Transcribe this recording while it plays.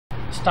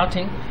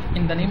Starting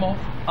in the name of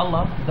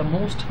Allah, the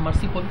most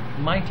merciful,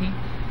 mighty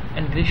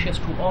and gracious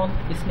to all.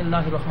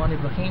 Bismillahir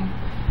Rahmanir Rahim,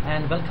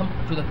 and welcome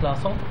to the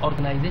class of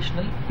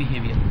organizational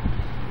behavior.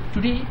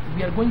 Today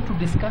we are going to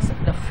discuss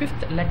the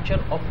fifth lecture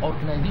of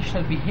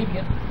organizational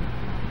behavior,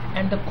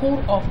 and the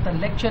core of the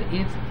lecture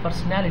is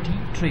personality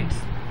traits.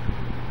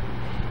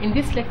 In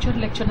this lecture,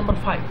 lecture number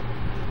 5,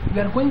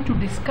 we are going to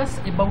discuss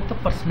about the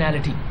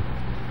personality,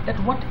 that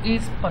what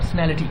is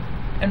personality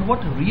and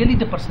what really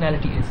the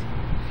personality is.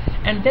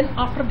 And then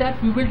after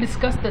that we will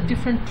discuss the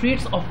different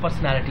traits of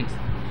personalities.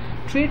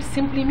 Traits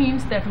simply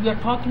means that we are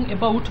talking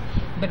about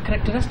the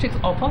characteristics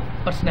of a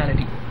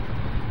personality.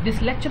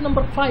 This lecture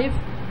number 5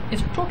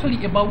 is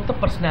totally about the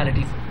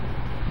personalities.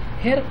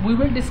 Here we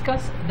will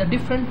discuss the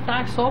different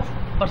types of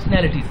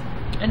personalities,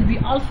 and we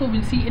also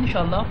will see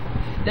inshallah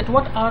that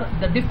what are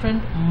the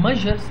different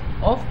measures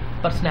of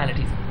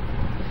personalities.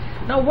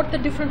 Now what the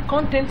different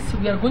contents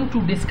we are going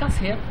to discuss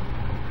here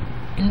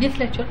in this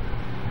lecture,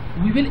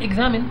 we will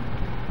examine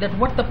that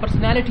what the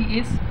personality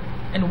is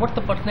and what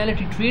the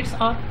personality traits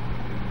are,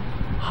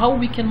 how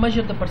we can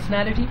measure the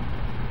personality.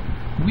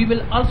 We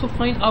will also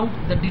find out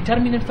the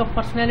determinants of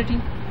personality.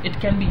 It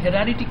can be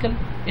hereditary,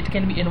 it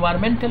can be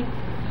environmental.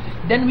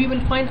 Then we will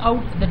find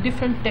out the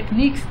different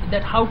techniques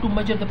that how to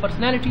measure the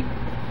personality,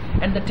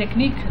 and the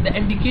technique, the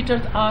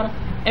indicators are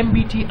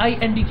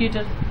MBTI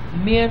indicators,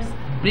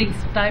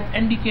 Myers-Briggs type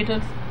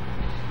indicators.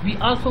 We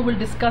also will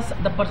discuss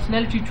the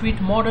personality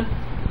trait model,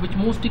 which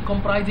mostly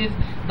comprises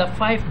the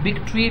 5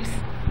 big traits.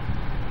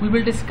 We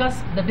will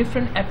discuss the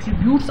different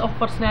attributes of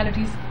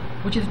personalities,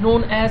 which is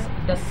known as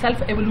the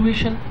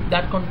self-evaluation,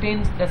 that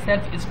contains the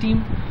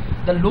self-esteem,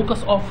 the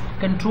locus of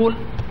control.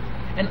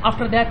 And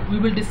after that we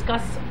will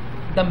discuss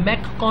the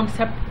MEC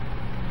concept,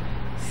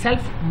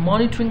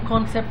 self-monitoring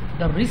concept,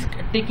 the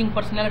risk-taking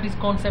personalities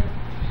concept,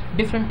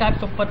 different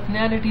types of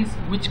personalities,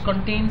 which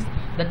contains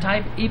the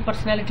type A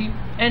personality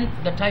and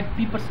the type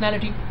B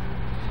personality.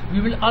 We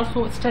will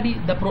also study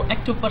the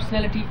proactive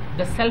personality,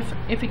 the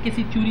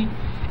self-efficacy theory,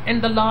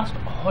 and the last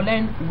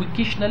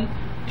Holland-Vocational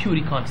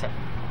theory concept.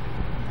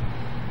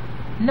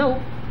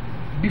 Now,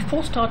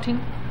 before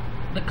starting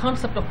the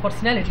concept of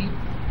personality,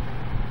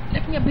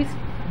 let me a bit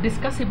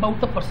discuss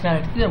about the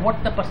personality,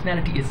 what the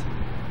personality is.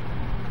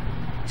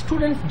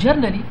 Students,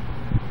 generally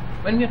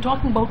when we are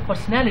talking about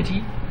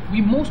personality, we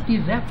mostly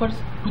refers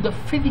to the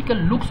physical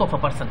looks of a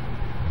person.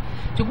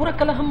 چې ګوره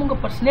کله هم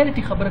موږ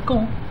personality خبره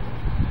کوو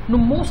نو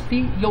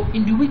mostly یو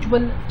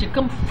individual چې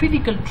کوم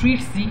physical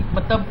traits دي،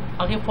 مطلب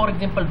هغه for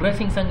example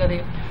dressing څنګه دی،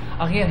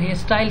 هغه hair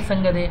style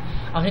څنګه دی،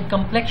 هغه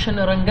complexion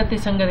رنګت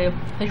څنګه دی،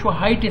 تاسو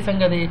height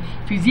څنګه دی،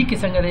 physique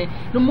څنګه دی،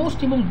 نو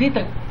mostly موږ دې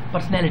ته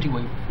personality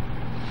وایو.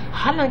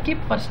 حالانکه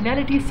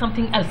personality is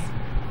something else.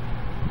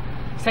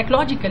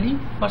 Psychologically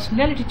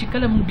personality چې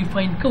کله موږ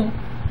define کوو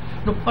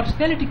نو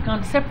personality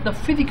concept د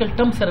physical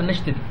term سره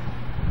نشته دي.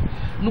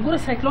 نو ګوره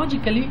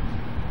psychologically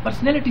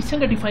personality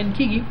څنګه define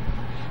کیږي.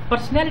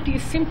 Personality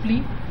is simply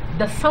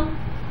the sum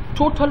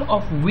total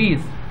of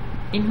ways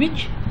in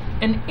which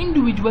an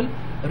individual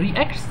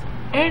reacts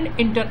and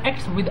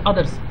interacts with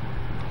others.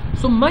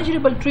 So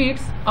measurable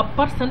traits a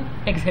person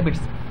exhibits.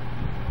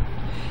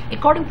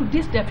 According to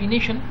this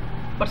definition,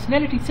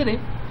 personality سره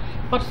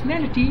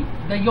personality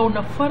the یو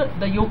نفر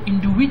د یو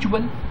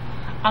individual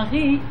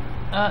هغه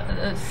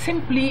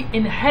simply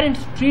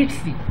inherent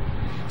traits دي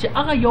چې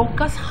هغه یو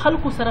کس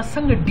خلکو سره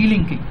څنګه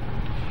ډیلینګ کوي،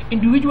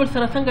 individual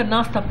سره څنګه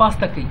ناسته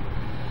پاسته کوي،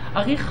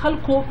 هغه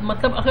خلکو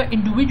مطلب هغه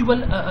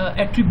individual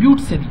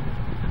attributes دي،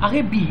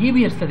 هغه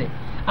behavior څه دي،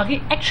 هغه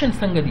action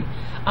څنګه دي،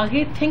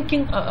 هغه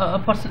thinking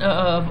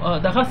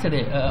دغه څه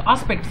دي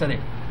aspect څه دي،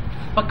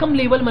 په کوم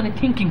لیول باندې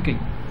thinking کوي،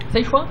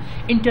 صحیح شو،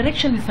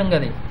 interaction دي څنګه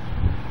دي،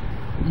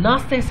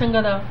 ناسته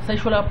څنګه ده، صحیح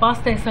شو،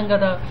 پاسته څنګه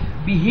ده،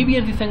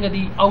 behavior دي څنګه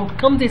دي،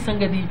 outcome دي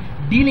څنګه دي،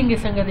 dealing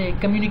څنګه دي،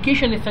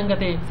 communication څنګه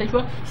دي، صحیح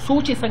شو،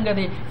 سوچ څنګه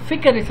دي،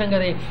 فکر څنګه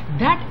دي.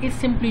 That is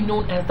simply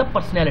known as the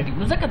personality.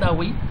 نو ځکه دا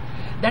وایي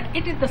that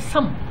it is the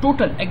sum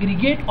total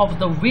aggregate of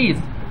the ways,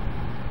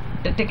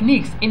 the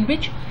techniques in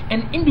which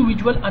an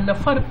individual a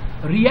نفر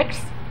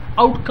reacts,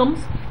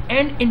 outcomes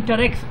and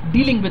interacts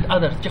dealing with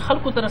others. چې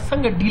خلکو سره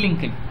څنګه dealing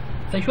کوي،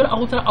 صحیح شو،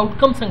 هغه سره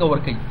outcome څنګه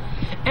ورکوي.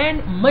 and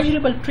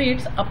measurable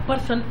traits a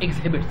person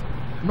exhibits.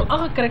 نو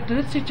هغه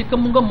characteristics چې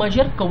کوم موږ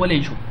measure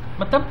کولای شو،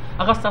 مطلب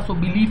هغه تاسو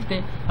belief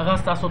ته، هغه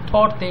تاسو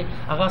thought ته،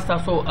 هغه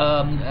تاسو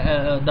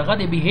دغه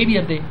د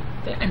behavior ته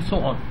and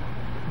so on.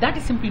 That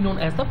is simply known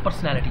as the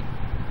personality.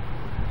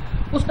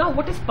 Now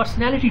what is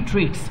personality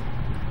traits?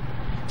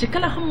 چې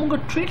کله هم موږ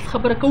traits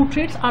خبره کوو،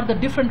 traits are the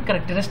different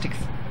characteristics.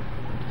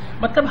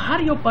 مطلب هر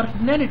یو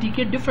personality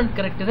کې different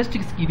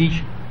characteristics کی دي.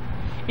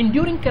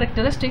 Enduring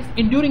characteristics,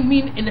 enduring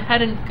mean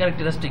inherent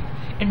characteristic,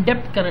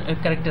 in-depth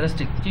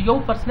characteristic. چې یو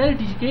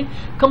personality کې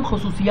کم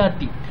خصوصیات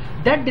دي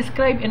that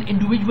describe an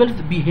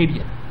individual's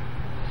behavior.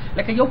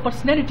 لکه یو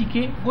personality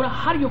کې ګوره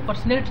هر یو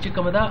personality چې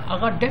کوم ده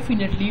هغه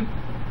definitely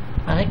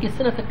هغه کې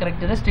څه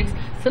characteristics،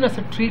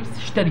 څه traits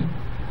شته دي،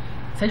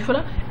 صحیح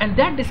شولا، and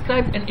that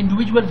describes an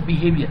individual's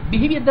behavior.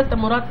 Behavior دلته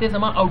مراد ته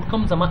زما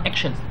outcome، زما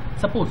actions.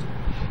 Suppose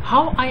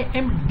how I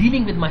am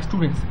dealing with my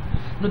students.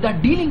 No,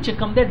 that dealing che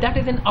come there, that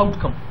is an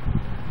outcome.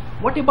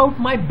 What about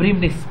my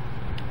braveness?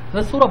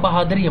 The surah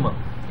bahadriyama,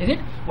 is it?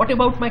 What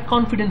about my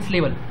confidence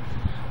level?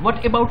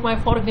 What about my,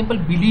 for example,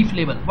 belief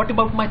level? What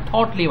about my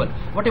thought level?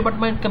 What about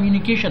my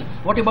communication?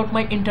 What about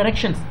my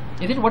interactions?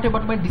 Is it? What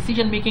about my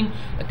decision making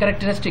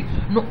characteristic?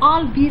 No,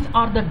 all these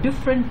are the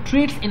different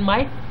traits in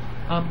my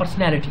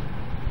personality.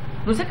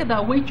 No, ځکه دا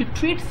وایي چې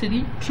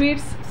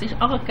traits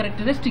هغه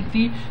characteristic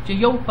دي چې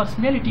یو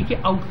personality کې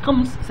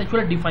outcomes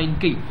څه define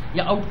کوي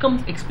یا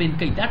outcomes explain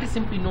کوي. That is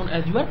simply known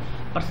as your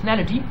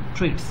personality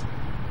traits.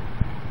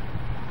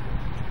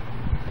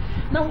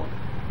 Now,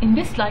 in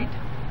this slide,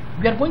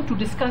 we are going to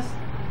discuss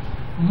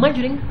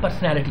measuring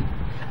personality.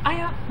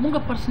 آیا موږ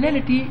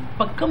personality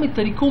په کومه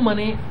طریقو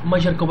باندې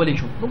measure کولی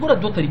شو؟ نو ګوره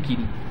دوه طریقې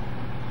دي.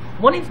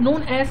 One is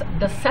known as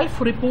the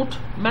self-report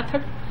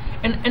method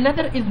and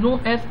another is known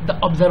as the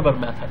observer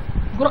method.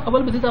 ګوره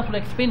اول به زه تاسو ته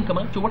explain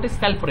کوم چې what is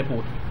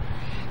self-report.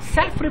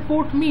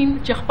 Self-report mean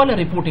چې خپل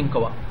reporting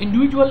کوه.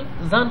 Individual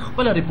ځان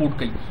خپل report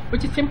کوي,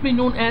 which is simply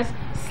known as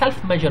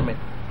self-measurement.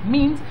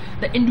 Means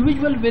the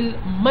individual will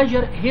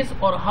measure his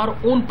or her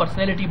own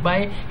personality by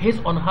his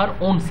or her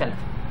own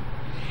self.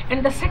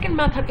 And the second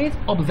method is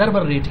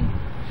observer rating.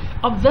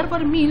 Observer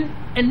means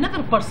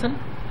another person,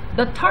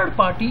 the third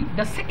party,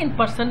 the second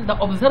person, the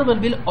observer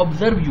will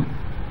observe you.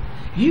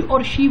 He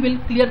or she will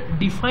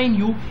define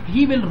you,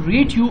 he will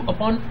rate you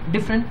upon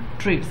different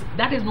traits.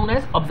 That is known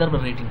as observer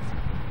ratings.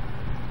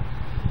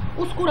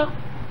 Uskura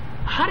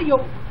har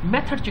yo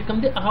method چې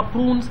کوم دی هغه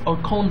pros او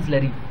cons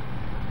لري.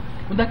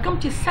 دا کوم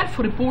چې self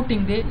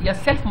reporting دی یا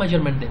self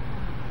measurement دی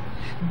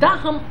دا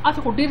هم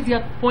اته خو ډیر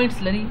زیات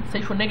points لري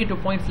صحیح شو negative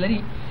points لري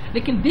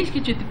لیکن دیش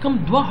کې چې کوم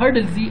دوه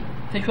hurdles دي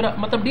صحیح شو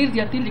مطلب ډیر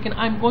زیات دي لیکن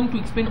I am going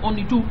to explain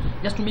only two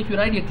just to make your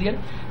idea clear.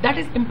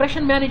 That is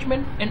impression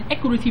management and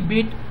accuracy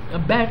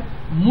bad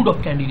mood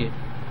of candidate.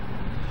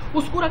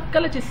 اوس ګوره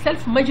کله چې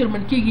self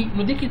measurement کیږي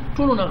نو د کې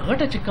ټولو نه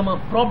غټه چې کومه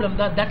problem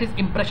ده that is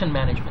impression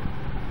management.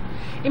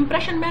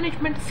 Impression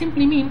management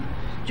simply means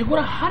چې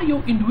ګوره هر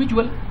یو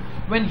individual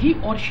when he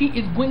or she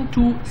is going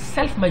to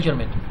self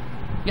measurement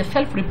یا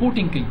self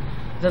reporting کوي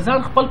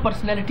ځان خپل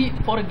personality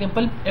for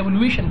example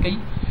evaluation کوي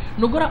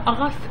نو ګوره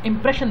هغه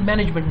impression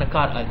management نه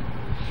کار اخلي.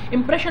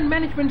 Impression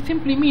management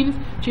simply means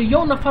چې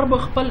یو نفر به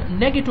خپل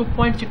negative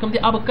points چې کوم دي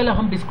هغه کله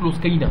هم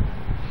disclose کوي نه.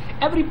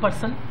 Every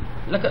person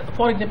like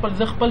for example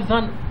زه خپل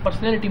ځان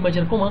personality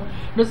measure کوم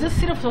نو زه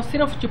صرف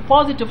چې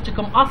positive چې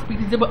کوم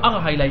aspect زه به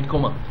هغه highlight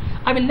کوم.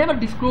 I will never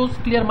disclose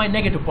clear my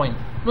negative point.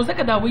 No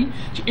ځکه دا وایي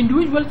چې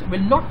individuals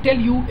will not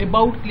tell you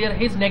about clear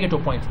his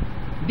negative points.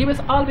 They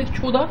will always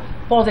show the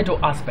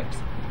positive aspects.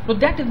 So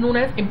that is known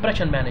as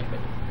impression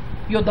management.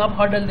 Yo دا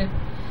hurdle دی.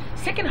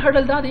 Second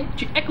hurdle دا دی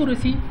چې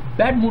accuracy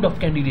bad mood of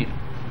candidate.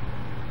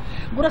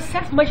 ګوره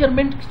self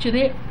measurement چې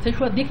دی څه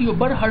شو دی کې یو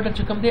بڑ hurdle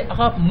چې کوم دی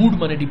هغه mood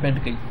باندې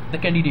depend کوي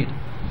د candidate.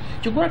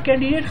 چې ګوره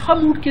candidate ښه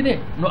mood کې دی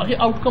نو هغه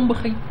outcome به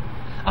ښه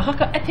هغه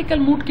که ethical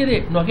mood کې دی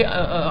نو هغه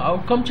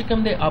outcome چې کوم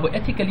دی هغه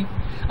ethically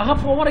هغه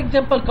for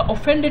example که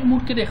offended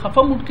mood کې دی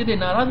خفه mood کې دی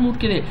ناراض mood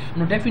کې دی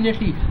نو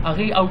definitely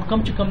هغه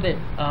outcome چې کوم دی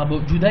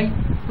هغه جدای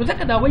نو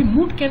ځکه دا وایي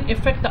mood can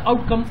affect the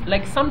outcomes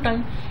like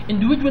sometimes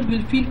individual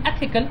will feel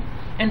ethical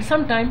and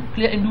sometimes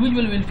clear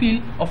individual will feel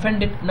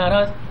offended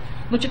ناراض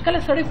نو چې کله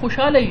سړی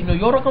خوشاله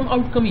نو یو رقم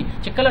outcome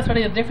چې کله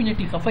سړی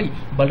definitely خفه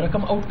بل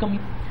رقم outcome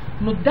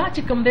نو دا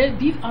چې کوم دی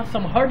these are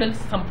some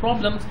hurdles some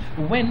problems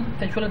when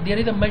there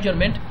is a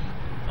measurement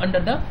under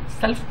the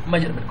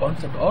self-measurement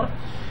concept or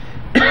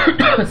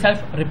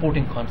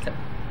self-reporting concept.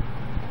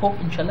 Hope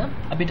inshallah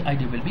a bit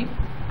idea will be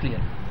clear.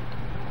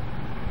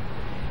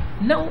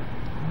 Now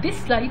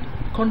this slide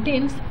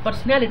contains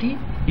personality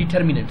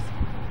determinants.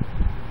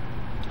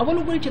 اول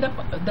وګورئ چې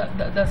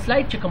the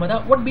slide چې کومه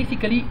ده what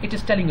basically it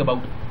is telling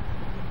about.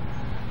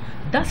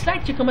 دا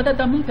slide چې کومه ده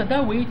دا موږ ته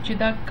دا وایي چې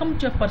دا کوم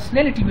چې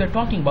personality we are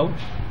talking about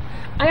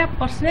آیا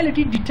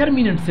personality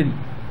determinants دي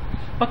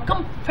په کوم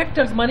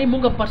فیکټرز باندې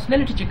موږ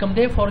پرسنالټي چې کوم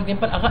دی فور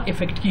ایگزامپل هغه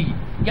افیکټ کیږي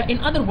یا ان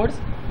ادر ورډز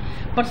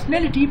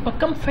پرسنالټي په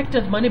کوم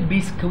فیکټرز باندې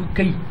بیس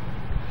کوي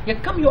یا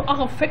کوم یو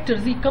هغه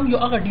فیکټرز دي کوم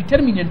یو هغه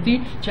ډیټرمیننټ دي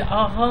چې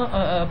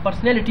هغه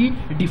پرسنالټي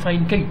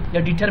ډیفاین کوي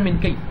یا ډیټرمین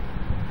کوي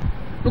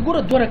نو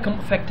ګوره دوه رقم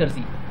فیکټرز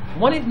دي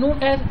one is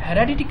known as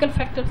heredital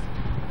factors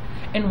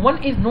and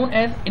one is known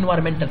as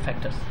environmental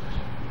factors.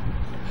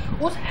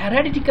 اوس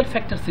heredital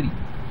factors دي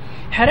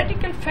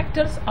Heredital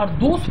factors are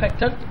those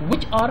factors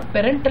which are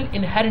parental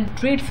inherent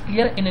traits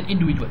clear in an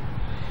individual.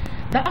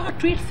 دا هغه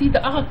traits دي دا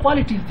هغه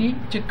qualities دي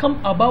چې کم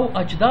اباو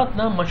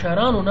اجدادنا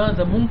مشرانو نه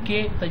زمونږ کې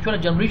تجربه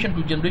generation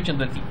to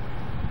generation راځي.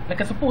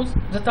 لکه suppose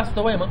زه تاسو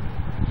ته وایم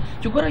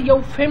چې ګوره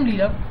یو family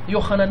ده یو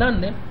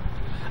خاندان دی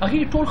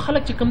هغه ټول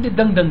خلک چې کم دي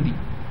دنګ دي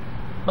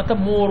مطلب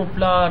مور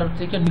پلار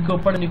چې نیکو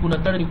پړ نیکونه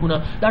تړ نیکونه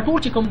دا ټول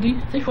چې کوم دي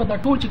څه شو دا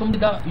ټول چې کوم دي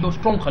دا یو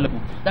سترونګ خلکو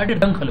دا ډېر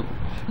دنګ خلکو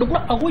نو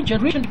ګوره هغه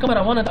جنریشن کوم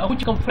روانه ده هغه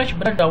چې کوم فرش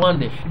بلډ روان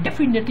دي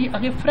ډیفینیټلی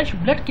هغه فرش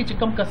بلډ کې چې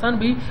کوم کسان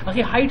به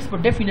هغه هایټس پر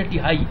ډیفینیټلی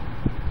هاي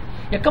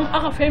یا کوم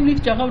هغه فیملیز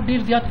چې هغه ډېر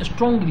زیات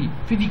سترونګ دي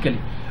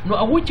فزیکلی نو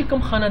هغه چې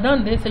کوم خاندان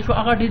دي څه شو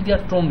هغه ډېر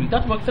زیات سترونګ دي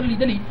تاسو اکثر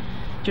لیدلی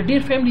چې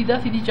ډیر فیملی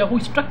داسې دي چې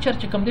هغوی سټرکچر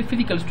چې کوم دی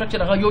فزیکل سټرکچر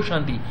هغه یو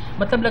شان دي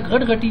مطلب لږ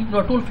غټ غټي نو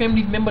ټول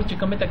فیملی ممبر چې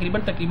کوم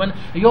تقریبا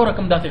یو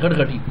رقم داسې غټ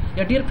غټي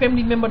یا ډیر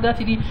فیملی ممبر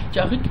داسې دي چې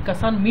هغه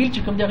کسان میل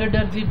چې کوم دی هغه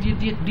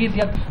ډیر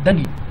زیات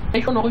دنګي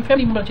Therefore, no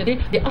family members today,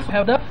 they also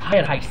have the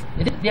higher heights.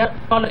 They are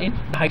taller in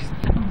the heights.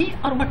 These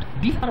are what?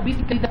 These are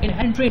basically the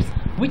inherent traits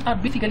which are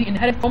basically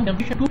inherent from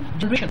generation to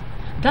generation.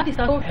 That is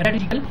also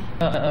heredital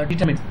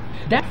determinants.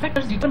 That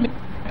factors determine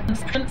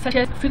such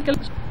as physical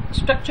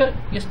structure,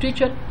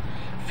 stature,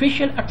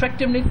 facial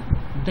attractiveness,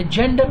 the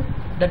gender,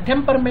 the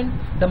temperament,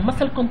 the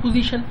muscle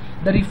composition,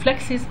 the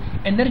reflexes,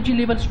 energy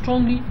level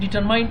strongly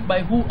determined by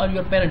who are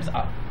your parents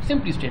are.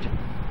 Simply stated.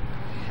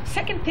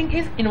 Second thing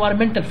is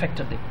environmental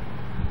factor there.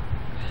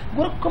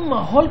 ګوره کوم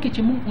ماحول کې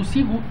چې موږ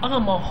اوسېږو هغه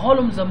ماحول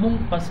هم زموږ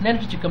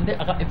پرسنالټي چې کوم دی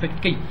هغه افیکټ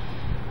کوي.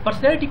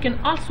 Personality can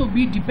also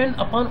be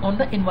depend upon on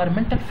the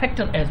environmental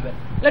factor as well.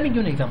 Let me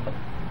give you an example.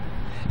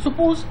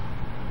 Suppose,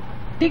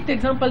 take the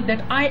example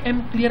that I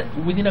am clear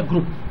within a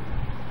group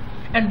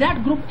and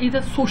that group is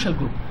a social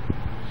group.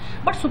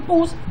 But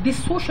suppose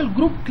this social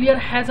group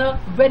clear has a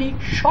very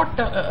short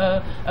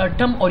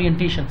term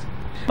orientations.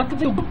 मतलब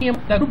जो group नियम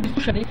का group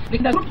discussion है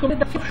लेकिन group को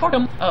the short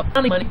term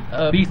plan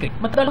माने बीस के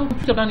मतलब हम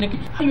फ्यूचर प्लान की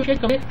हर यो शेयर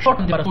करे शॉर्ट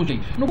टर्म द्वारा सोचे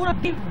नो पूरा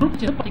ग्रुप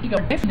से पति की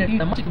डेफिनेटली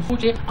हम से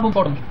सोचे अब हम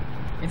short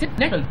term is it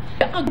natural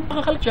या ग्रुप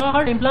का खल चार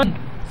हर प्लान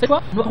सेवा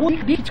नो वो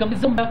दी कम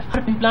जम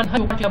हर प्लान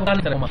हर ऊपर आप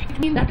डालने तरह it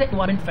mean that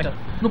environment factor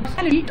no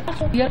personality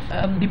also here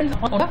depends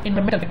upon the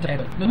environmental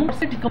factor no more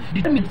set come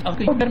determines of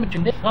the environment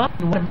in the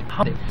environment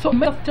how so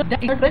after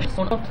that interest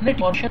on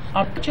personality or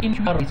are culture in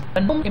our lives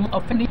and among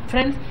of family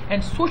friends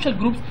and social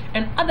groups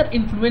and other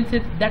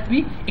influences that we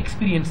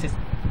experiences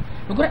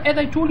because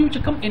as I told you چې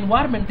کوم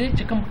environment دی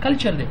چې کوم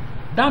culture دی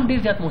دا ډیر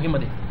زیات مهمه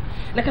دی.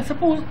 لکه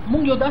سپوز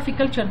مونږ یو داسې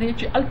کلچر دی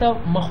چې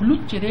الته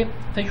مخلوط چې دی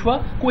صحیح شوه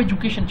کو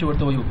ایجوکیشن چې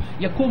ورته وایو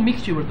یا کو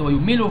میکس چې ورته وایو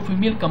میل او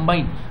فیمیل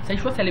کمباین صحیح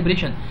شوه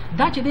سیلیبریشن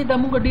دا چې دی دا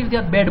مونږ ډیر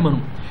زیات بیډ منو.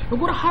 نو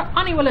ګوره هر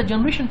آنے والا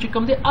جنریشن چې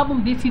کوم دی اب هم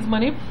دې چیز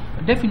باندې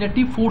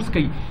ډیفینیټلی فورس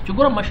کوي چې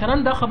ګوره مشران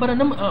دا خبره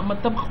نه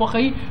مطلب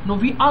خوښوي نو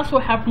وی آلسو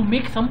هاف ټو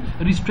میک سم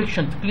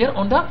ریسټریکشنز کلیر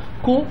آن دا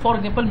کو فار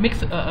ایگزامپل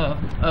میکس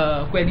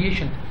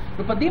کویلیشن.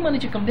 نو په دې باندې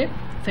چې کوم دی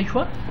صحیح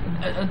شوه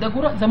دا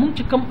ګوره زمونږ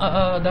چې کوم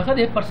دغه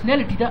دی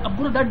پرسنالټي ده اب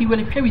ګوره دا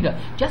ډیولپ شوې ده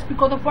just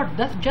because of what?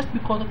 That's just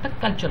because of the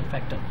cultural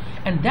factor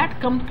and that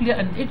comes clear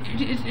and it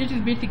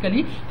is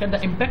basically the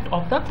impact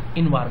of the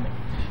environment.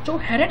 So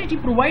heredity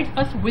provides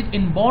us with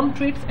inborn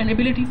traits and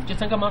abilities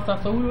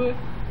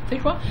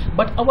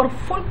but our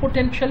full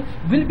potential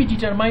will be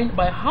determined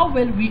by how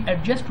well we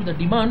adjust to the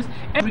demands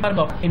and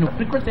requirements of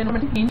frequent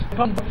environment in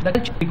the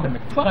culture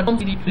requirement.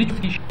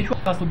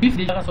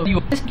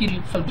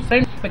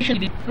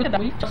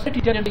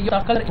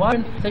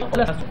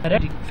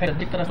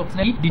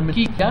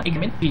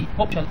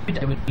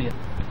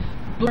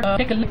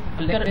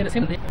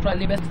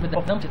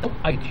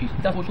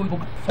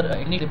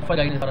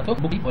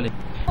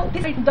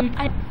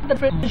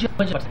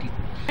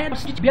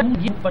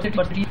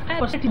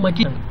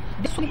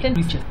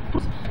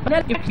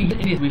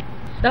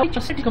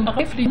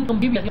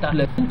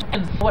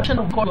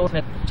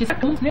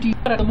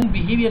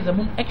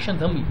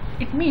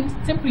 It means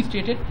simply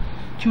stated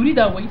theory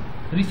that way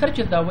research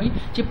is that way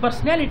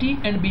personality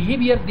and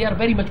behavior they are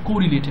very much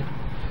correlated.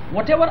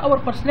 Whatever our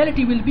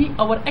personality will be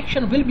our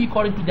action will be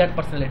according to that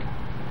personality.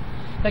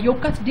 का यो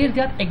कस देर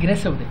ज्यादा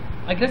aggressive दे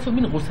aggressive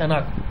mean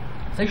गुस्सानाक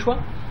सही हुआ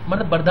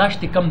मतलब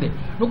बर्दाश्त कम they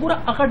know पूरा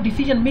अगर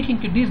decision making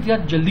के देर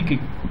ज्यादा जल्दी की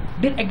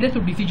देर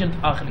एग्रेसिव डिसीजन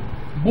आखिरी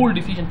बोल्ड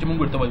डिसीजन च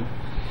मुंगुर तवयु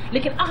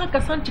लेकिन अगर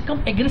कसान च कम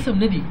एग्रेसिव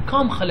न दी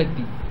काम खलक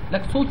दी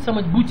लग सोच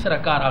समझ बूझ सरा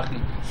कार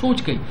आखिरी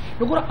सोच गई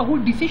नो पूरा अगो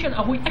डिसीजन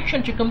अगो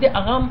एक्शन च कम दे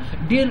अगाम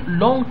देर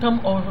लॉन्ग टर्म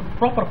और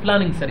प्रॉपर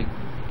प्लानिंग सरी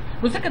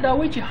नो सके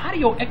दावे च हर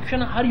यो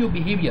एक्शन हर यो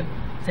बिहेवियर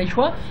सही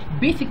हुआ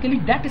basically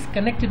that is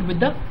connected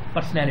with the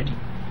personality.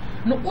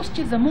 No,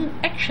 zamung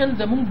action,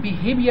 zamung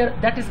behavior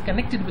that is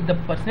connected with the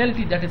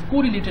personality, that is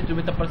correlated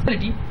with the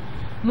personality.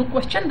 No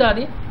question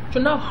dade.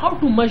 So now, how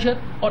to measure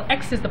or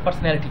access the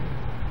personality?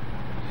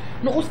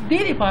 No, us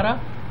dere para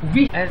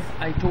we, as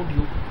I told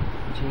you,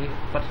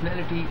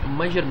 personality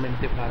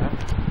measurement de para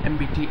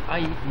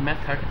MBTI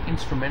method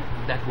instrument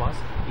that was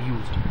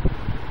used.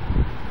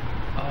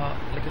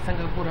 Like a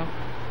Singapore.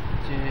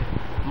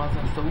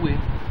 मासा सहुए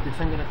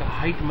संगना का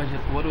height measure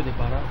कोलो दे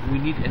पारा we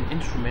need an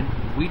instrument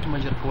weight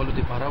measure कोलो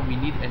दे पारा we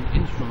need an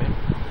instrument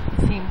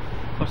same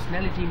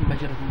personality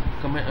measure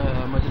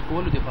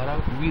कोलो दे पारा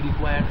we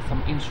required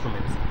some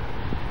instruments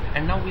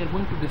and now we are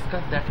going to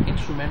discuss that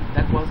instrument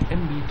that was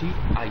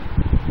MBTI.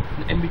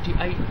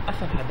 MBTI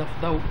asal hadaf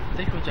daw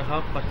देखो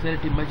जहाँ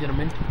personality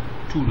measurement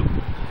tool.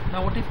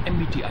 Now what is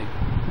MBTI?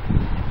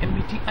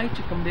 MBTI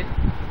चकम they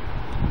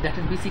that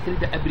is basically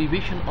the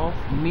abbreviation of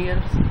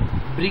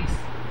Myers-Briggs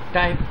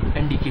type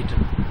indicator.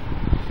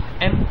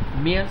 M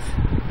Myers,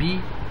 B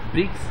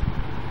Briggs,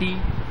 T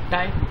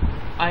type,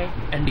 I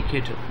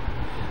indicator.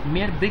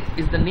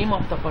 Myers-Briggs is the name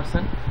of the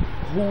person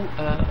who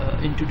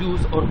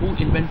introduced or who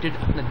invented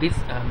this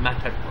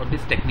method or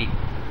this technique.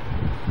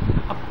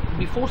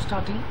 Before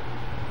starting,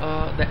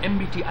 the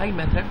MBTI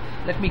method,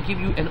 let me give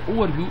you an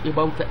overview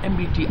about the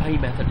MBTI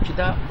method.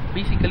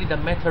 Basically the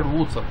method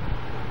was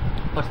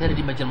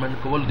personality measurement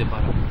kowal de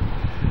para.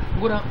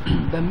 Gura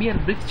the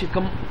Myers-Briggs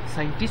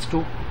scientist,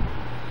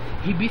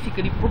 he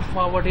basically put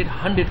forwarded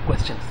 100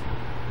 questions.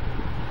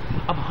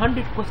 Ab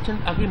 100 questions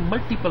again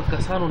multiple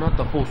kasano na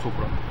taposo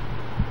kura.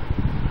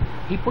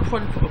 He put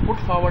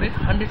forwarded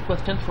 100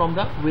 questions from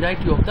the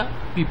variety of the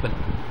people.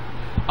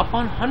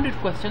 Upon 100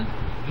 questions,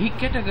 he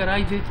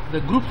categorizes the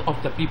groups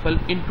of the people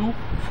into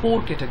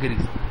 4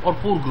 categories or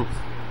 4 groups.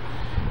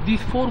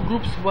 These 4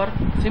 groups were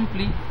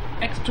simply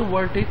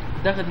extroverted,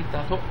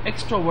 so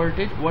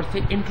extroverted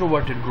versus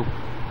introverted group.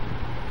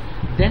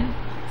 Then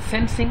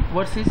sensing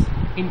versus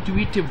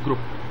intuitive group,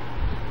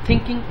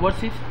 thinking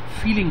versus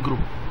feeling group,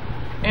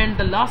 and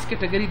the last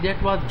category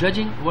that was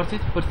judging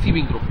versus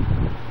perceiving group.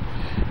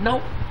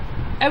 Now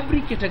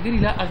every category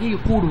la age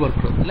code work.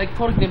 Like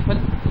for example,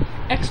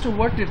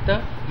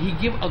 extroverted he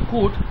gave a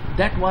code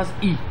that was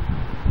E,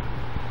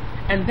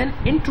 and then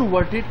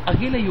introverted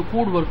again you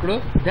code work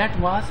that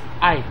was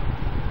I.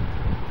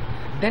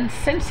 Then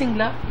sensing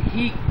la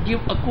he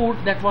gave a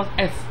code that was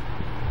S.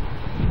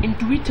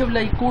 Intuitive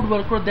like code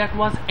worker that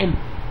was N.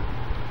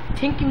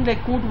 Thinking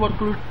like code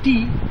worker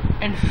T,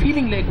 and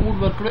feeling like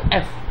code worker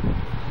F.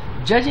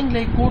 Judging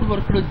like code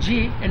worker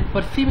J, and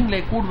perceiving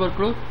like code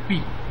worker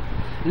P.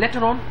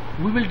 Later on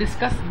we will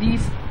discuss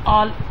these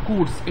all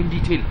codes in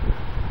detail.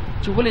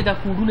 Chuvale da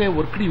kudune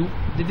work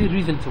the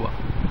reasons.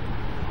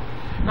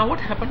 Now what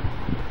happened?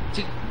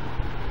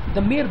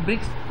 The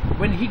Myers-Briggs,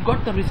 when he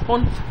got the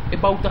response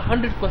about the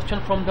 100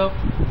 questions from the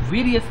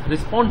various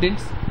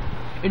respondents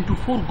into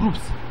 4 groups,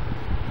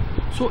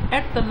 so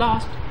at the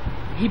last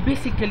he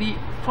basically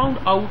found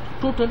out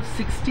total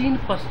 16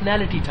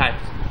 personality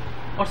types,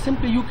 or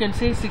simply you can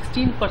say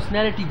 16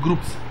 personality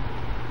groups.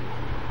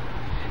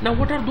 Now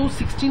what are those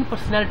 16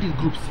 personality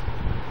groups?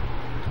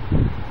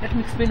 Let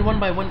me explain one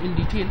by one in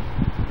detail.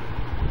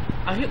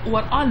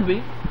 Overall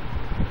way,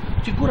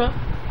 Chigura,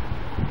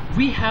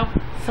 we have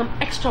some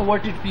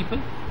extroverted people,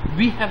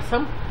 we have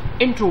some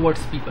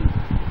introverts people.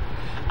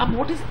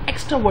 What is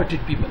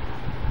extroverted people?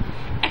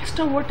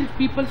 Extroverted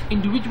people,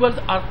 individuals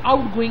are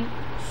outgoing,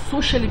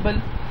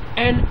 sociable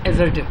and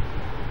assertive.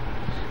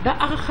 Da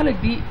aga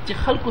khalq di che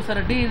khalqu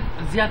sara deer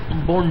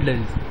zyad bond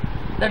lari,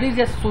 da deer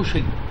zyad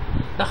social,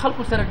 da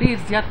khalqu sara deer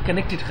zyad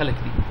connected khalq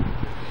di.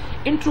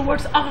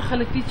 Introverts aga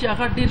khalq di che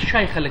aga deer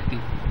shy khalq di,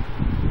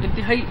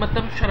 इंतहाई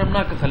मतलब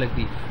शर्मनाक खलक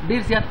दी,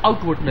 देर ज़्यादा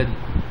outward न दी.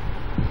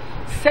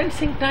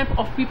 Sensing type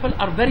of people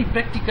are very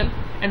practical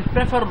and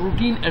prefer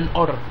routine and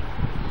order.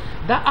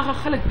 Da आगा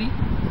खलक दी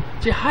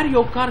चे हर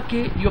यो car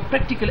के यो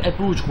practical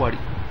approach वाड़ी,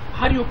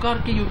 हर यो कार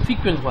के यो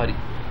sequence वाड़ी,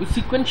 यो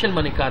sequential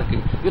मने कार के,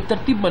 यो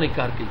तरतीब मने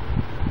कार के,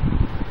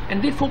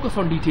 and they focus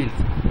on details.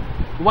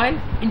 While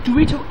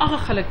intuitive आगा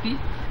खलक दी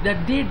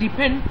that they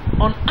depend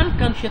on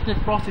unconsciousness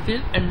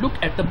processes and look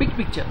at the big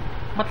picture.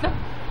 मतलब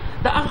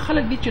دا आगा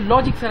خلق دی چې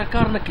لوجیک سره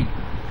کار نه کوي،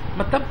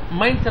 مطلب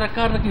مایند سره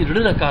کار نه کوي،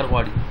 زړه نه کار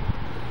غواړي،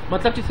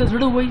 مطلب چې څه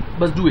زړه وایي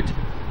بس ډو اټ.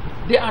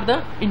 they are the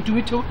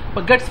intuitive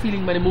but guts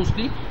feeling باندې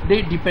mostly they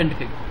depend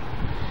کوي.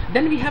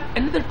 then we have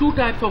another 2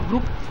 types of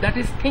group, that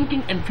is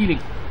thinking and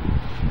feeling.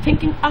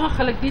 thinking هغه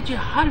خلق دی چې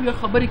هر یو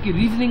خبرې کې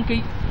reasoning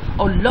کوي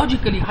او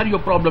logically هر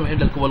یو problem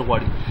handle کول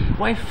غواړي.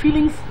 while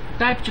feelings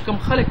type چې کوم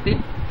خلق دی,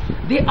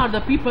 they are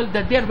the people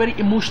that they are very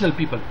emotional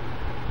people.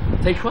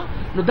 صحیح شو؟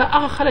 نو دا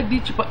هغه خلق دي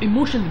چې په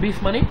emotions base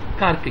باندې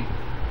کار کوي.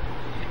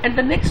 and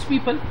the next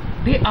people,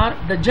 they are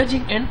the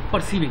judging and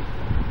perceiving.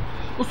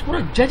 اوس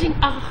پورا judging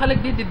هغه خلق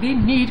دي, they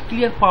need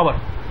clear power,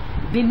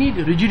 they need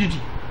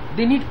rigidity,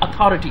 they need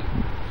authority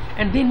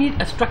and they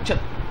need a structure.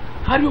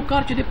 هر یو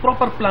کار چې دی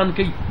proper plan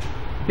کوي،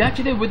 بیا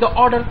چې دی with the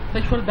order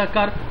صحیح شو دا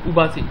کار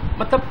وباسي،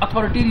 مطلب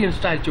authoritarian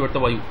style چې ورته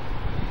وایو.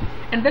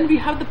 and then we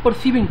have the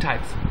perceiving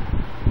types.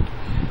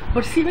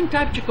 Perceiving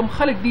type چې کوم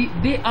خلق دي,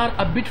 they are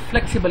a bit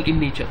flexible in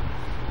nature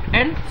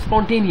and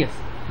spontaneous.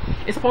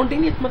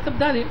 Spontaneous مطلب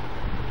دا دی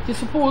چې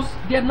suppose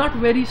they are not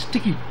very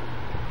sticky,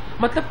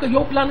 مطلب که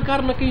یو پلان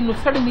کار نه کوي نو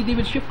suddenly they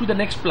will shift to the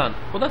next plan.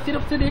 خو دا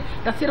صرف څه دی,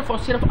 دا صرف او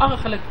صرف هغه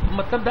خلق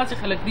مطلب داسې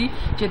خلق دي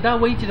چې دا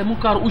وایي چې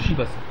زموږ کار وشي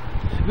بس.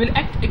 will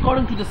act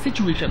according to the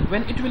situation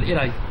when it will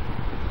arise.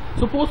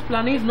 Suppose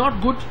plan A is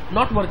not good,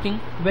 not working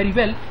very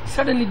well,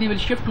 suddenly they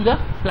will shift to the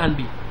plan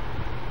B.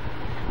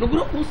 نو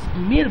ګوره اوس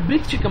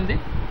Myers-Briggs چې کوم دی,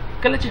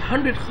 کله چې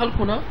 100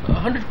 خلکو نه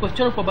 100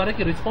 کوېسچنو په باره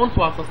کې ریسپانس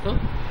واخیسته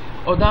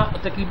او دا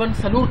تقریبا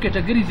 4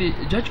 کیټګریز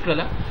جج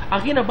کړله,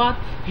 هغې نه بعد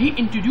he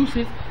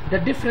introduces the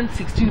different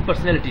 16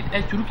 personalities.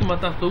 شروع کې ما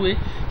تاسو ته وویل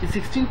چې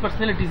 16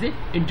 personalities یې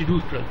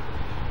انټروډیوس کړل.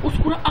 اوس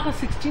ګوره هغه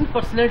 16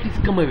 personalities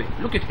کومې وې؟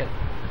 look at here.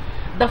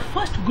 The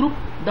first group,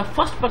 the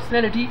first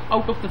personality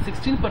out of the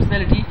 16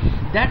 personality,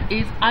 that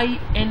is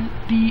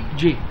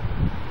INTJ.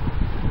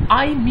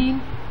 I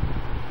mean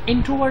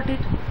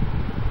introverted.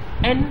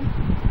 N,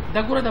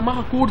 دا ګوره د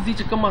ماخه کوډ دي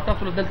چې کوم ما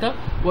تاسو له دلته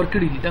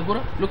ورکړي دي, دا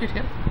ګوره look at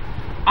here.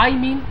 I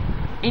mean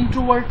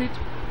introverted,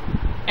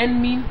 N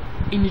mean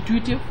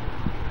intuitive,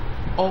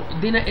 او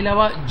دینه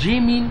علاوه J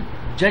mean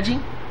judging,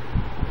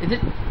 is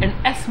it, and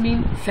S mean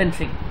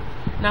sensing.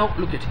 Now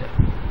look at here.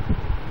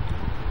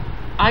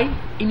 I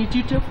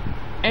initiative,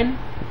 N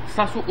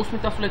sasu usme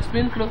tasu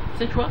explain karo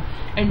sechwa,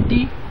 and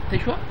T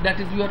sechwa, that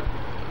is your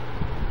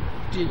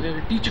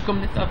T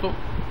chukam de tasu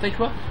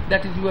sechwa,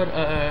 that is your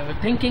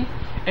thinking,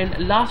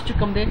 and last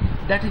chukam de,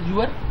 that is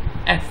your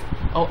S,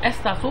 or S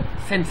tasu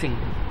sensing.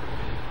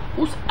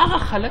 Us aga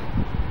khalak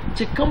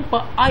chukam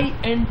pa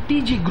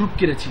INTJ group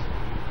ki rachi,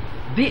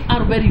 they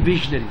are very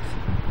visionaries,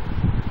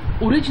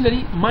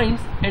 originally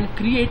minds, and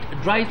create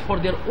drives for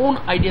their own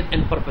ideas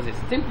and purposes.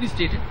 Simply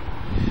stated,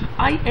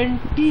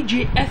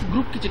 INTJS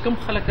group ki chikam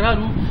khalak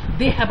raru,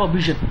 they have a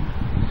vision.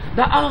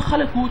 The aga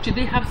khalak who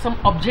they have some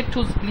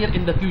objectives clear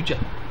in the future,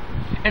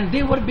 and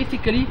they were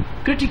basically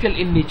critical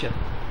in nature,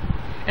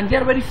 and they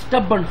are very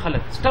stubborn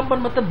khalak.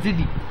 Stubborn matlab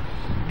zidi.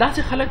 Da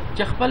se khalak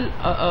chakpal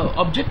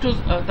objectives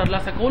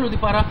tarlasa kolo di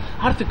para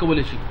har se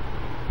kawale shi,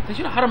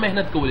 har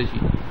mehnat kawale shi.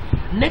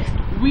 Next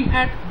we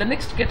had the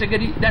next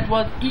category, that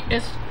was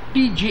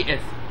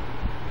ESTJS.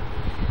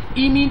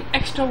 E mean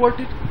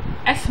extroverted,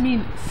 S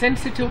mean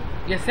sensitive,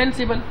 yeah,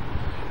 sensible,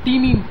 T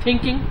mean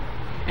thinking,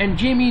 and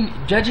J mean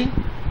judging,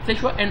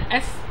 and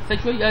S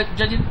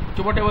judging,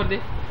 whatever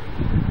they.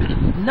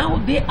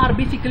 Now they are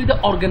basically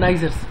the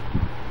organizers.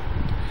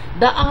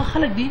 The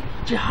khalak di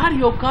che har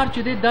yo kar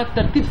che de da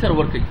tartib sar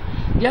work.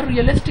 They are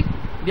realistic,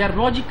 they are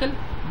logical,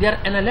 they are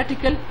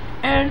analytical,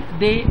 and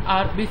they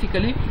are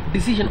basically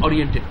decision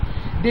oriented.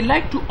 They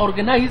like to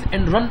organize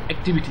and run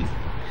activities.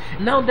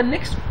 Now the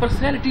next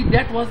personality,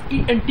 that was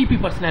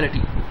ENTP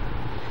personality.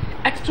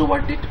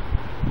 Extroverted,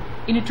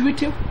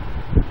 intuitive,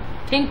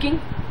 thinking,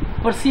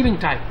 perceiving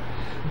type.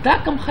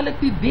 Da kam khalak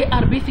di, they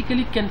are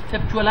basically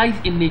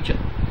conceptualized in nature.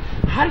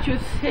 Har yo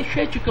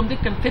se chukam de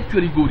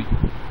conceptually gori.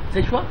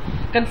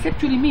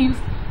 Conceptually means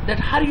that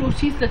har yo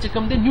sees the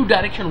chukam de new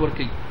direction work.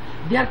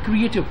 They are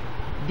creative,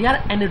 they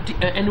are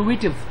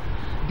innovative,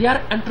 they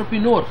are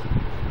entrepreneurs.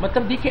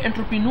 मतलब देखिए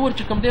entrepreneur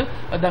चकम दे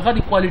दगा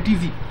दी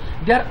qualities,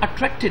 they are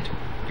attracted,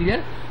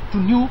 clear, to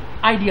new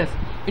ideas,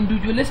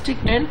 individualistic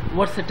and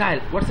versatile.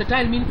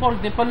 Versatile mean, for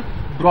example,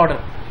 broader,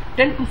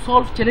 tend to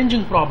solve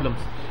challenging problems,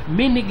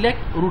 may neglect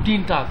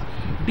routine tasks.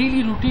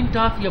 Daily routine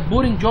tasks या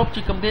boring job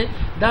चकम दे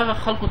दागा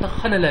खल्को तक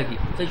खन लगी.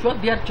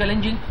 They are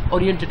challenging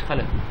oriented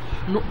खलक.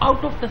 Now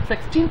out of the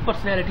 16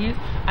 personalities,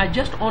 I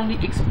just only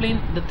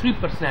explained the 3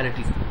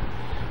 personalities.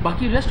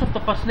 Baki rest of the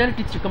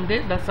personalities chikam de,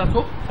 that's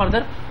also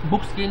further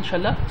books ke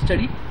inshallah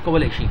study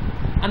coalition.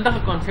 Anda ka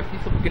concept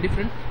is सब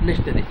different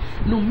next day.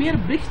 No mere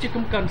bricks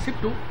chikam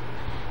concept to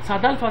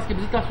सादा अल्फाज के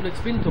बिजता सुल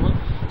explain कमा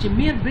che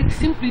mere bricks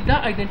simply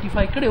da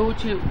identify करे हो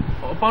che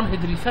upon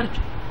his research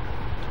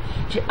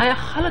che आया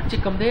खलक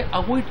chikam de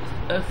avoid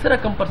सरा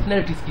कम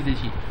personalities की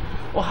देशी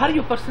और हर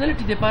यो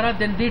personality दे पारा,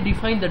 then they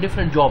define the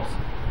different jobs.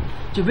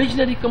 che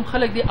visionary कम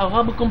खलक दे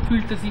आगाब कम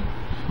field तसी,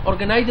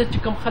 organizer چې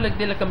کم خلک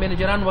دی لکه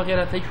منیجران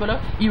وغیرہ صحیح شولا،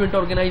 ایونٹ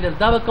organizer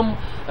دا کم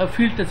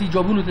فیلډ ته سي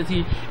جابونو ته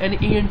سي، ان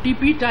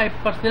ENTP ټایپ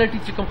پرسنالټي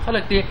چې کم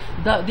خلک دی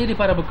دا د دې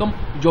لپاره به کم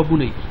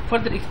جابونه وي.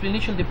 فردر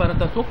ایکسپلینیشن لپاره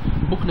تاسو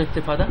بک نه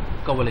استفاده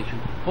کولای شئ.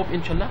 hope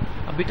inshallah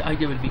a bit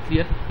idea will be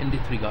clear in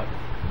this regard.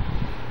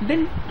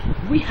 Then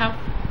we have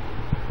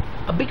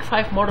a big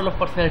 5 model of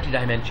personality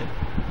dimension.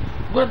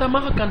 ګوره دا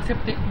ماغه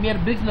کانسپټ دی میر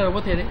برګز نه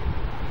راوته دی.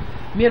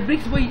 میر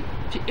برګز وایي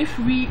چې if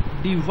we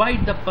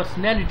divide the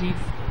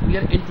personalities we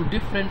are into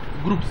different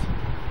groups,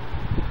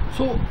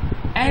 so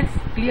as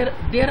clear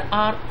there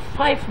are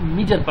 5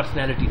 major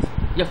personalities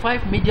या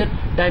 5 major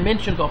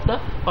dimensions of the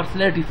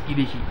personalities की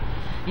देशी.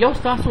 या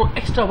तासो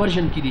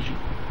extraversion की देशी.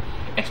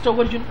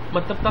 extraversion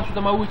मतलब तासो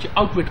दमावो چې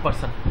outward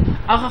person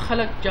هغه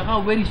خلک چې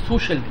هغه very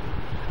social دي،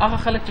 هغه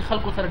خلک چې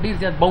خلکو سره ډیر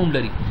زیات باوند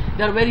لري.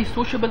 they are very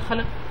sociable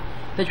خلک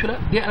تشوره،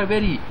 they are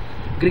very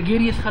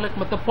gregarious خلک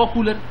مطلب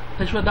popular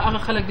تشوره، دا هغه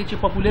خلک دي چې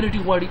popularity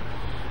غواړي،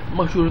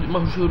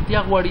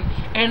 مشهورتیا غواړي،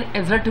 and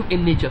assertive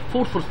in nature,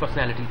 forceful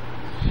personality.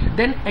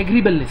 then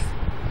agreeableness,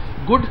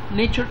 good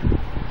natured,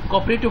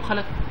 cooperative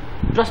خلک،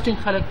 trusting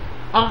خلک،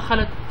 هغه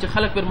خلک چې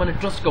خلک ورمنه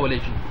trust کولای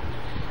شي.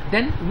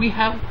 then we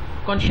have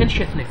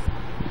conscientiousness،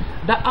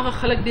 دا هغه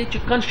خلک دی چې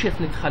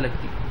consciousness خلک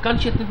دي.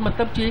 consciousness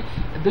مطلب چې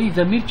دوی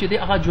ضمیر چې دی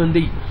هغه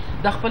ژوندۍ،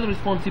 دا خپل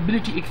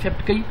responsibility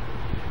accept کوي،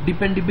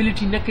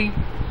 dependability نه کوي،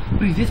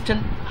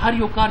 persistent، هر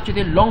یو کار چې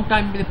دی long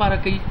time لپاره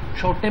کوي،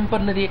 short temper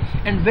نه دی،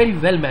 and very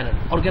well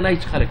mannered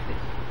organized خلک دی.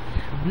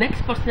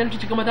 next personality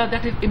چې کومه ده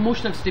that is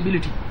emotional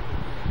stability.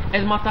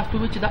 as ما تاسو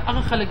ته چې دا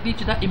هغه خلک دي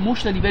چې دا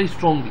emotionally very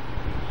strong دي.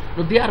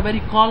 no they are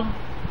very calm,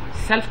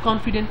 self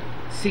confident,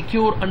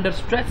 secure under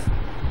stress,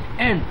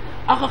 and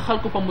هغه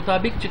خلکو په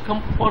مطابق چې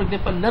کوم for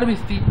example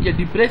nervous دي یا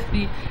depressed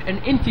دي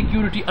and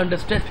insecurity under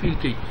stress feel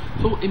کوي.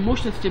 so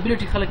emotional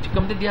stability خلک چې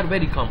کوم دي they are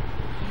very calm.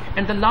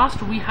 and the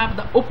last we have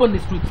the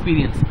openness to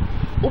experience.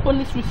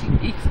 openness to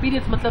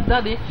experience मतलब دا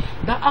دی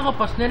دا هغه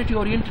personality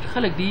oriented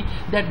خلک دي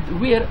that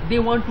where they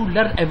want to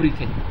learn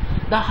everything.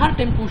 دا هر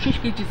ټایم کوشش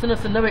کوي چې څه نه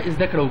نوې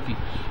زده کړه وکړي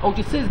او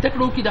چې څه زده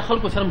کړه وکړي د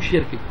خلکو سره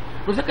شیر کړي.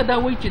 نو ځکه دا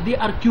وایي چې they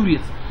are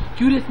curious.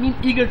 curious mean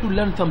eager to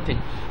learn something.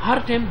 هر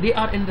ټایم they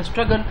are in the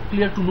struggle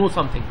clear to know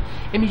something.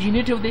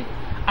 imaginative دی،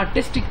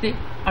 artistic دی.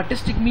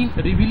 artistic mean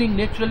revealing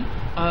natural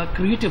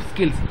creative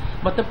skills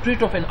मतलब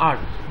trait of an art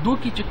दो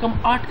की चिकम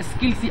art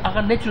skills ही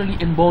अगर naturally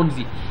inborn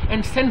zi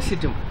and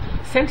sensitive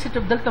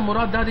दलता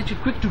मुराद दादे ची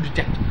quick to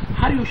detect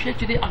हर यो शे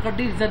चिदे अगर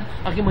दे जन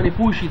अगे मने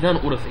पूशी जन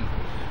उरसी.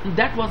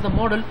 That was the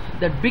model,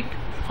 that big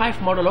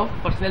 5 model of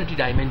personality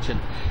dimension.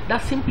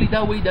 That's simply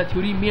the way that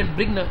theory mere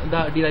bring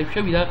the derive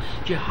shawi da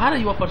che har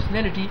your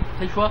personality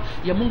saishwa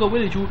ya munga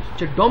wele chu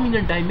che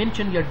dominant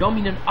dimension ya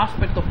dominant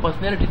aspect of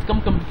personalities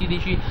come ki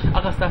deshi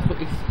agar sta so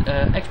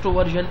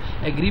extroversion,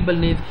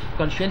 agreeableness,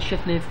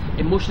 conscientiousness,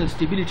 emotional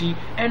stability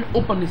and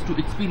openness to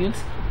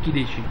experience ki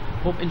deshi.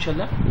 Hope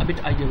inshallah a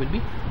bit idea will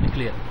be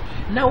clear.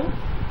 Now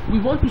we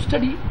want to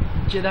study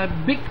the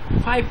big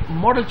 5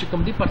 model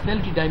chikam di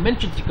personality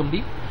dimension chikam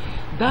di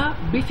the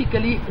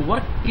basically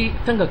work ke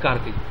sanga kar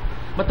ke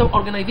matlab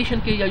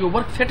organization ke ya yo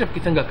work setup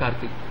ke sanga kar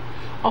ke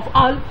of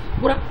all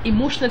pura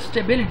emotional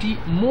stability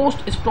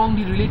most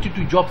strongly related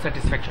to job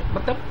satisfaction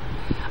matlab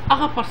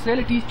aga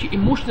personalities chi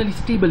emotionally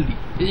stable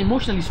di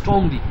emotionally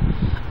strong di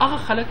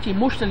aga khalaq chi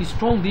emotionally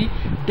strong di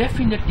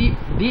definitely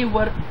they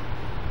were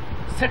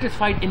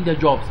satisfied in their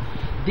jobs,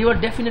 they were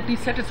definitely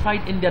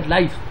satisfied in their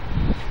life.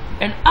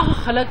 And aga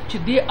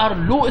khalaq they are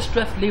low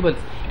stress levels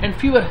and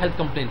fewer health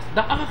complaints.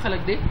 The aga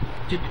khalaq they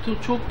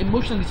so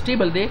emotionally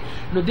stable they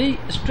no they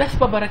stress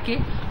pa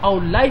barake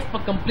or life pa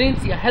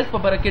complaints ya health pa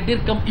barake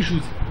there come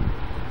issues.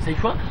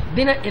 Saishwa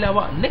dena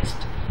ilawa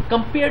next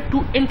compared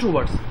to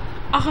introverts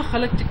aga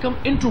khalaq come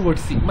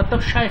introverts si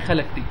matlab shy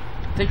khalaq thi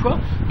saishwa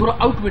dura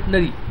outwit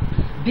nari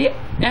they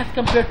as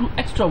compared to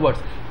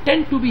extroverts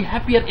tend to be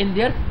happier in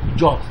their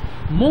jobs,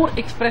 more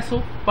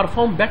expressive,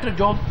 perform better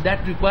jobs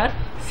that require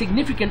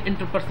significant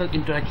interpersonal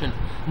interaction,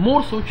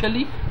 more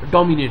socially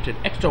dominated,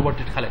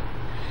 extroverted khalaq.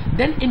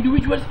 Then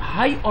individuals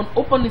high on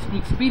openness to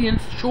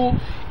experience show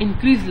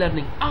increased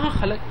learning. Aha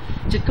khalaq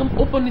che come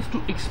openness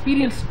to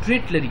experience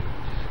trait lari.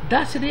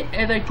 That's the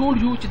as I told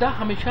you chida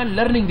hamesha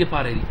learning de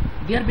pareri.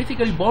 They are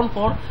basically born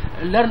for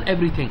learn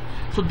everything.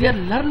 So their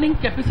learning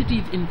capacity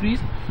is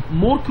increased,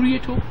 more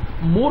creative,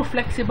 more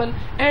flexible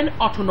and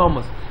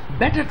autonomous.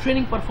 Better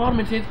training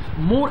performances,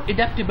 more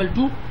adaptable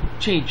to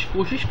change.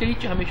 कोशिश करी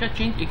कि हमेशा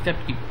change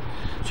accept की.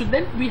 So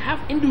then we have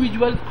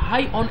individuals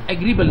high on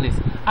agreeableness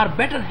are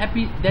better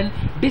happy than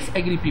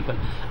disagree people.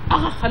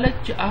 आहा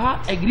खलक च आहा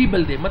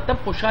agreeable दे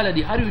मतलब खुशाल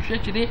दे हर विषय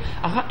च दे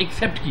आहा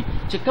accept की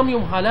च कम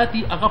यम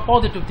हालाती आहा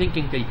positive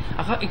thinking कई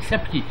आहा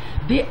accept की.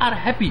 They are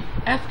happy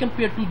as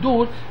compared to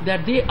those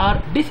that they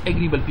are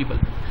disagreeable people.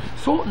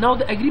 So now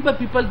the agreeable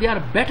people they are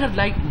better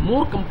liked,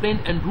 more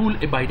complaint and rule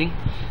abiding,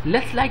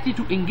 less likely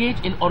to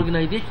engage in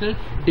organizational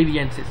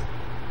deviances.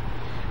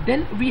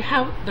 Then we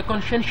have the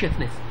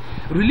conscientiousness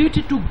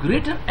related to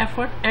greater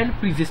effort and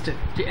persistence.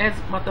 As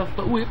मतलब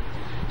तो हुए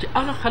कि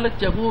अगर खलक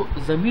जब वो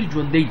ज़मीर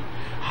जुंदे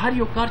हर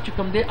यो car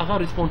चिकम दे अगर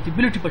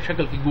responsibility पर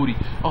शक्ल की गोरी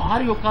और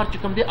हर यो कार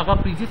चिकम दे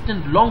अगर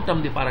persistent long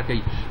term दे पारा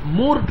कई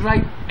more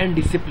drive and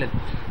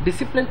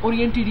discipline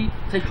oriented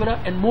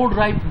सैशुरा and more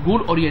drive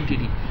goal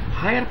oriented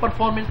higher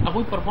performance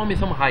अगुई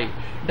performance हम high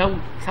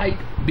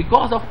downside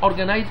because of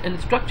organized and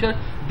structure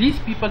these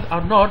people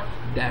are not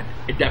that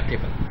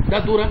adaptable. दा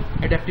दूरा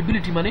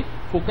adaptability माने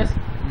focus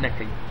न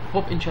कई.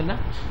 Hope inshallah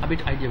a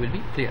bit idea will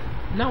be clear.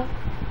 Now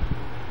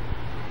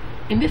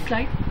in this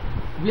slide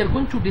we are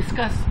going to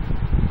discuss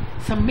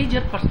some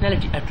major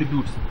personality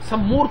attributes,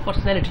 some more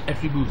personality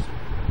attributes.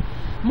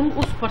 Mung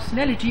us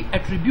personality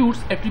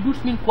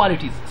attributes mean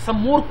qualities,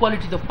 some more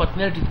qualities of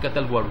personalities ka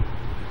talwaru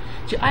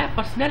che aya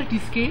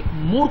personalities ke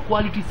more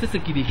qualities se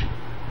ki deshi.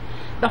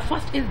 The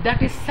first is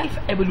that is self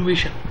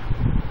evaluation.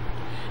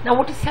 Now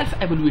what is self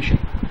evaluation?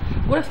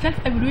 What is self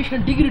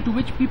evaluation? Degree to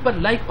which people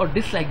like or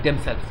dislike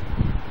themselves.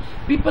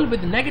 People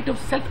with negative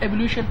self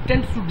evaluation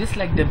tends to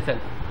dislike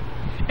themselves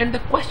and the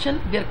question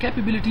their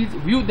capabilities,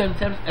 view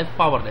themselves as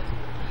powerless.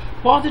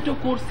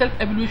 Positive core self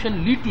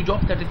evaluation lead to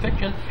job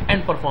satisfaction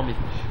and performance.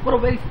 For a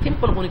very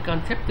simple one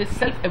concept is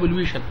self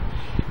evaluation.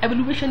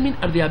 Evaluation means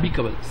arziyabi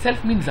kawal,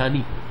 self means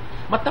zani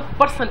मतलब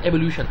personal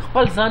evaluation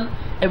खपल जान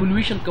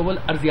evaluation कवल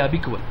अर्जियाबी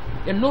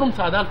कवल या norm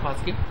सादाल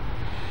फास के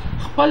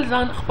खपल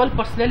जान खपल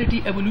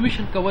personality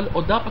evaluation कवल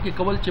और दाप के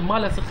कवल च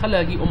माला से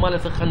खलागी और माला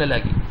से खना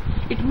लागी.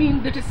 It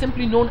means that is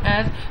simply known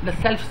as the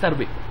self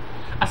survey,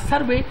 a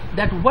survey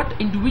that what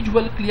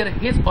individual clear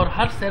his or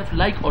herself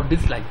like or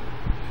dislike,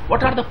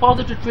 what are the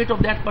positive traits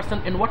of that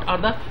person and what are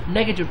the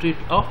negative traits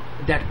of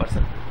that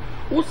person.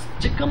 उस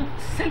चिकम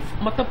self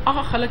मतलब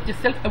आगा खलक च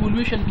self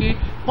evaluation के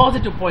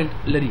positive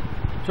point लरी.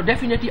 So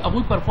definitely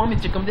अबुई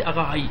performance चिकम they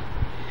Agha high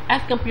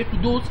as compared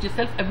to those च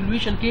self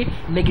evaluation के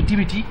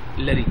negativity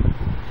लरी.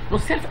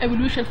 Now self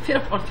evaluation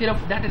सिर्फ और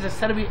सिर्फ that is a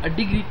survey, a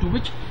degree to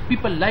which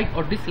people like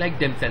or dislike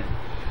themselves.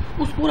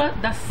 उस पूरा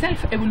the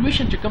self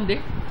evaluation चिकम they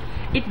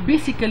it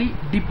basically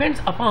depends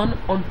upon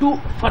on two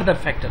further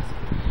factors.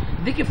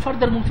 देखिए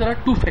further मुंसरा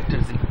two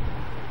factors हैं.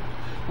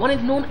 One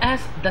is known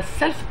as the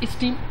self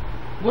esteem,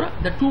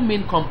 the two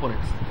main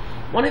components.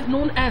 One is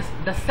known as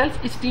the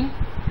self esteem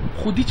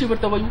खुदी चे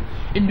बर्तवायु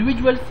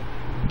individuals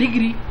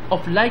degree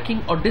of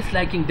liking or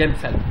disliking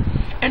themselves,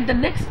 and the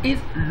next is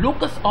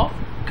locus of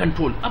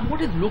control.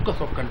 What is locus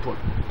of control?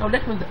 Now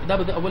let me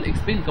I will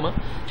explain kama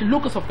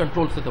locus of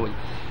control se tawai.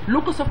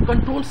 Locus of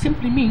control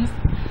simply means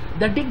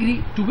the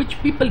degree to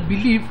which people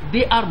believe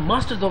they are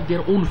masters of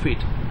their own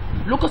fate.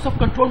 Locus of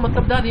control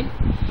matlab da de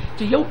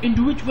che yo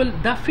individual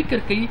da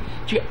fikr kai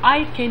che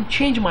I can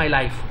change my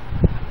life,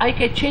 I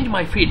can change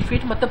my fate.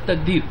 Fate matlab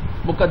taqdeer,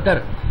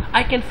 muqaddar.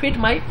 I can fate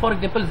my, for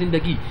example,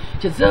 zindagi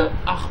che za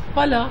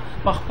akhpala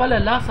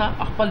lasa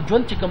akhpal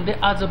jwan chikam de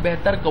az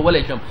behtar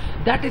kawale sham.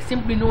 That is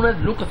simply known as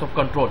locus of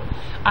control.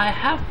 I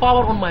have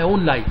power on my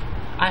own life,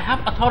 I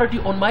have authority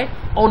on my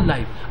own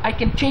life, I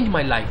can change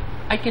my life,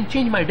 I can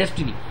change my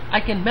destiny, I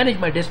can manage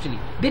my destiny.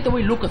 That's the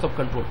way locus of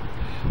control.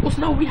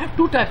 So now we have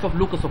two types of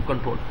locus of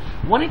control.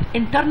 One is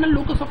internal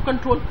locus of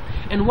control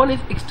and one is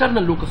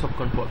external locus of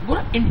control.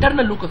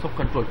 Internal locus of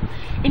control.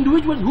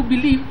 Individuals who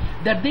believe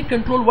that they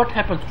control what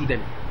happens to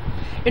them.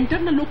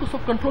 Internal locus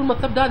of control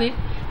matlab da de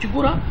che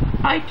gora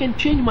I can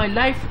change my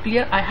life,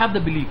 clear, I have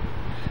the belief.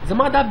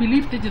 Zama da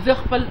belief te je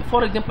khpal,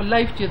 for example,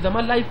 life che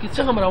zama life ki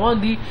changam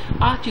rawan di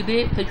a che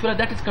de sexual,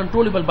 that is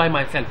controllable by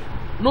myself.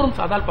 Norm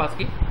sadal pas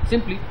ke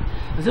simply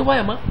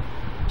zawayama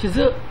che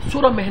ze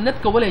sura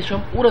mehnat kawale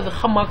sham ura ze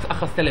kham marks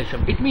akhastale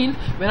sham. It means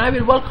when I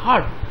will work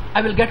hard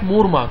I will get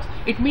more marks.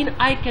 It means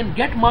I can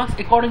get marks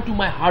according to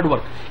my hard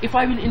work. If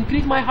I will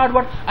increase my hard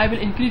work, I will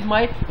increase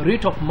my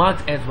rate of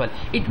marks as well.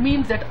 It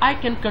means that I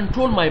can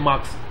control my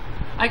marks.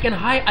 I can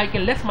high, I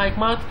can less my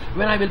marks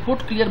when I will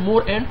put clear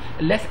more and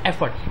less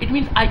effort. It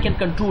means I can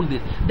control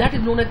this. That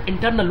is known as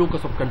internal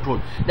locus of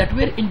control. That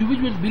where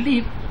individuals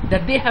believe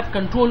that they have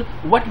control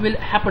what will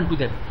happen to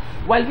them.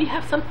 While we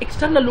have some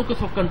external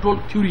locus of control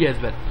theory as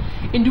well.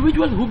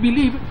 Individuals who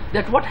believe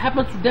that what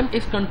happens to them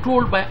is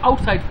controlled by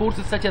outside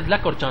forces such as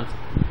luck or chance.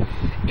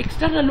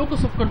 External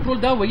locus of control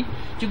da way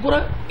che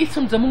gora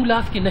ism zamung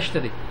las ki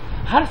nashta de.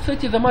 Har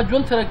such zama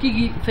jwan sara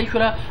kigi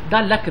sayshura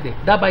da luck de,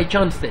 da by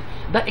chance de,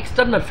 da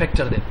external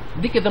factor de.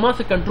 Dike zama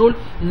se control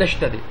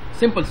nashta de.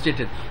 Simple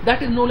stated.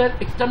 That is known as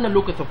external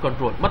locus of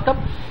control. Matlab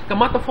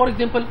kamata, for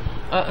example,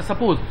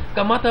 suppose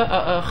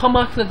kamata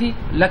khamak sadi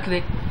luck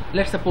de.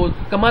 Let's suppose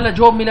kamala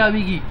job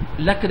milawigi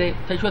luck de,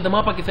 sayshwa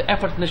dama pa kise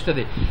effort nashta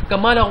de.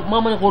 Kamala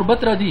maman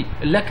ghurbat ra di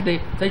luck de,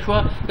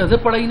 sayshwa ka ze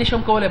padai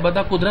nisham kawale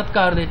bada kudrat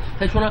kar de,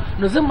 sayshwa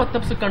nazam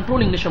matlab se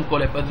controlling nisham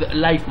kawale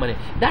life mane.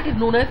 That is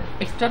known as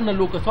external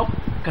locus of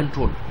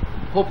control.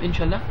 Hope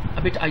inshallah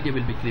a bit idea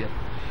will be clear.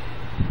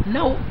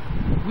 Now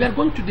we are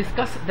going to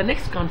discuss the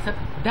next concept,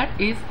 that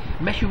is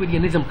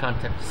Machiavellianism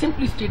concept.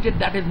 Simply stated,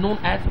 that is known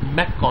as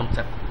Mach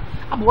concept.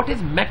 What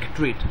is Mach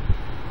trait?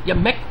 Ya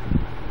Mach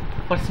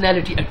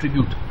personality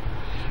attribute.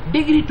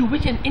 Degree to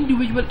which an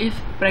individual is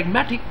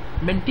pragmatic,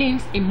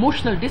 maintains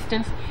emotional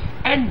distance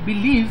and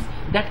believes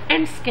that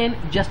ends can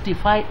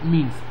justify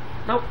means.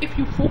 Now if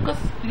you focus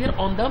clear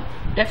on the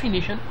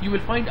definition, you will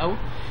find out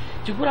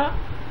Chigura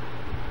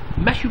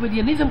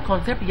Machiavellianism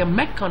concept ya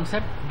Mach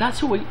concept, that's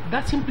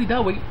simply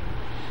that way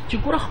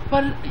Chigura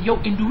khpal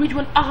your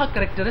individual aha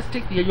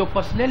characteristic ya your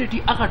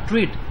personality aha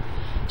trait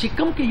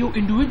chikam ke your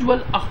individual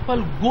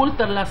khpal goal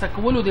tarla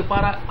sakawalo de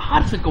para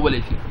har se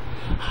kawale thi,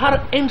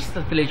 har ends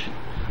satleshi,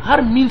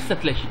 har means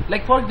satleshi.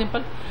 Like for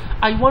example,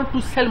 I want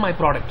to sell my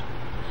product,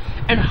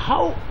 and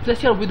how,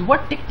 with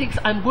what tactics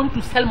I am going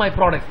to sell my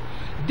product.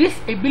 This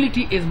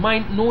ability is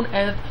mine, known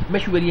as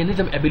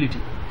Machiavellianism ability.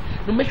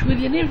 Now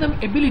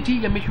Machiavellianism ability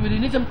ya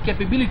Machiavellianism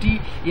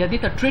capability ya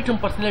data trait and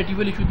personality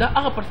will issue da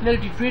aga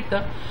personality trait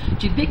ta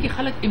che de ke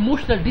khalak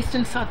emotional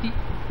distance sati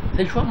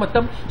sayshwa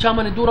matlab cha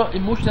mane dora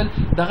emotional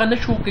daga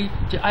nashu kai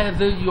che aya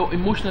ze yo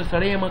emotional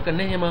sare ma ka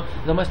ne ma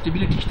zama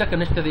stability shta ka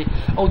nashta de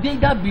au de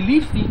da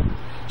beliefs di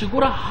che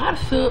gora har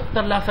se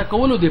tarlasa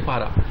kawlo de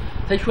para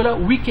sayshwa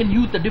we can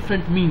use the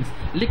different means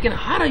lekin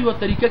har yo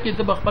tarika ke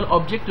zab khpal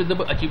objective zab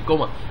achieve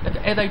koma.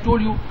 As I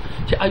told you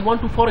che I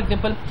want to, for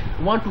example,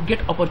 want to get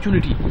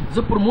opportunity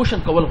the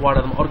promotion kawal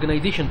ghwadam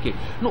organization ke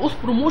no us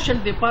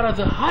promotion de para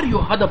the har yo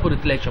hada pur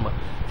itlashama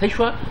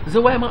sayshwa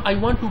zawama I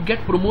want to get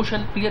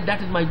promotion, clear,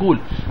 that is my goal.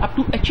 Up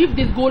to achieve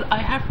this goal I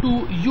have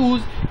to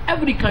use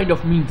every kind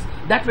of means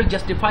that will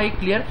justify,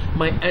 clear,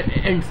 my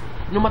ends.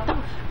 No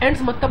matlab ends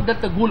matlab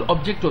that the goal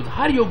objectives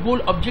har your goal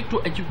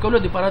objective achieve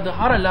kawlo de para the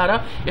har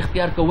lara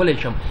ikhtiyar kawale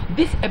sham.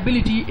 This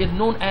ability is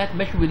known as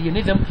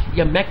Machiavellianism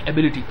ya Mach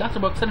ability. That's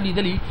about sir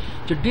lidali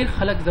che der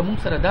khalak zamun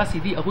sara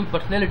dasi di agui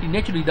personality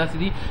naturally dasi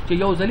di che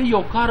yo zali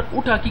yo kar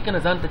uta ki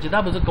kana zan ta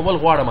jada baz kawal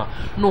ghwadama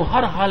no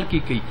har hal ki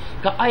kai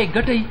ka ay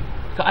gatai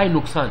ka ay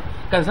nuksan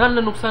ka zan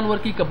la nuksan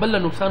warki ka balla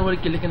nuksan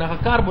warki lekin aka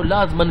kar bo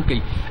lazman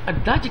kai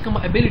adda che kama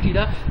ability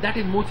da, that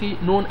is mostly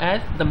known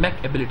as the Mach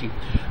ability.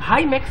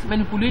 High Machs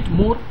manipulate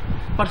more,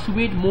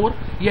 persuade more,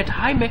 yet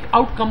high Mach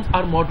outcomes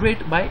are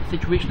moderate by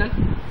situational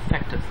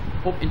factors.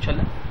 Hope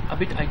inshallah a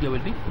bit idea will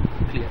be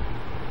clear.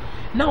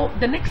 Now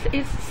the next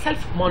is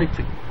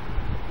self-monitoring.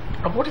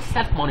 What is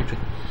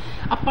self-monitoring?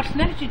 A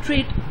personality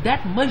trait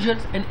that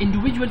measures an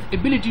individual's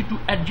ability to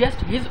adjust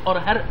his or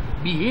her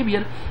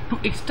behavior to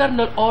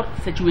external or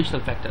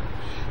situational factors.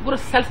 Go to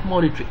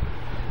self-monitoring.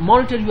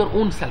 Monitor your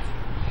own self.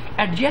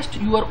 Adjust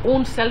your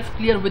own self,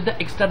 clear, with the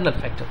external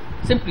factor.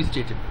 Simply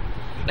stated.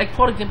 like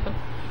for example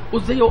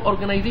اوس زه یو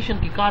ارګنایزیشن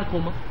کې کار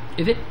کوم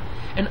is it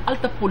and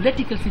الته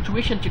پولیټیکل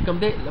سچویشن چې کوم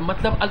دی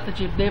مطلب الته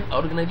چې د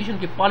ارګنایزیشن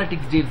کې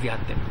پالیټکس ډیر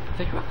زیات دی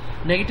صحیح شو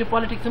نیگیټیو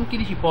پالیټکس هم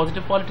کېدي شي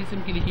پوزټیو پالیټکس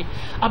هم کېدي شي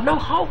اب نو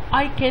how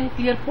I can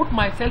clear put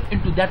myself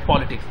into that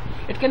politics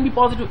it can be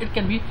positive it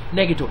can be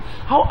negative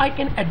how I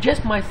can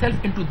adjust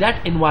myself into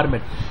that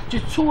environment چې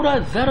څومره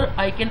زر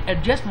I can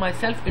adjust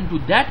myself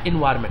into that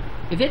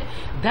environment is it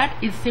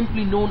that is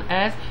simply known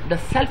as the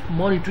self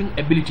monitoring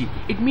ability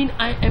it means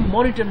I am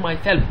monitor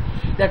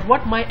myself that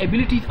what my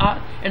abilities are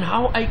and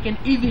how I can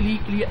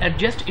easily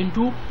adjust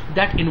into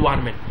that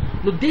environment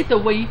now the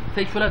way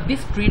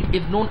this trait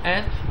is known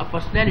as a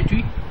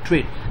personality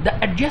trait the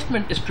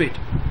adjustment trait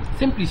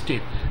simply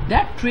state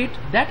that trait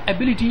that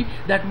ability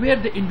that where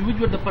the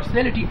individual the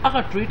personality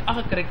aga trait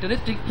aga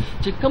characteristic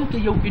چې کوم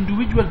کې یو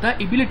individual دا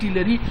ability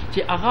لري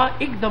چې هغه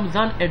एकदम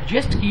ځان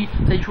adjust کی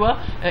صحیح شو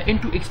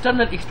into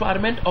external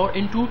environment or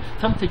into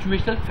some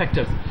situational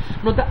factors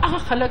نو دا هغه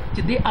خلک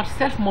چې they are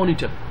self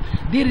monitor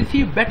they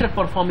receive better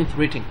performance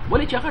rating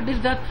ولې چې هغه ډیر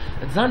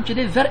ځان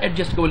چې زر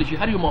adjust کولی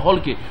شي هر یو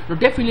ماحول کې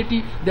نو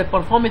definitely their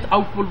performance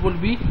output will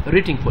be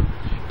ratingful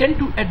tend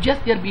to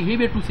adjust their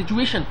behavior to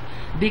situation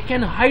they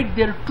can hide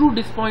their true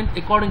disappointment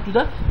according to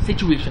the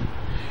situation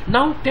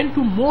now tend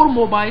to more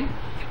mobile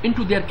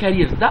into their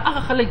careers دا هغه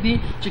خلک دي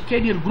چې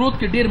career growth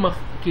کې ډیر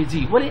مخ کې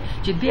ځي ولې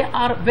چې they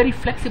are very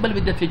flexible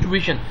with the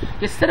situation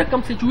چې سره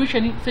کوم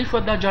situation صحیح شو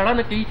دا جاړه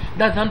نه کوي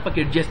دا ځان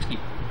پکې adjust کی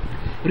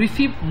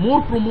receive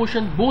more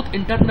promotion both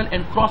internal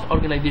and cross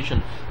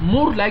organization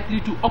more likely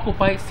to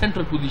occupy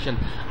central position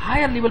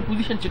higher level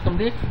position چې کوم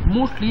دی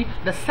mostly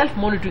the self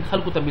monitoring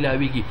خلکو ته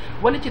ملاويږي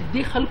ولې چې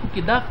د خلکو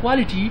کې دا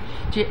quality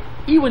چې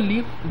evenly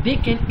they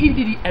can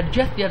easily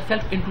adjust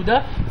themselves into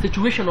the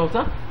situation of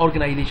the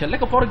organization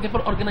like for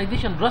example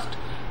organization rust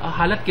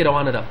حالت کې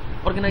روانه ده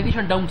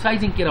organization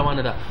downsizing کې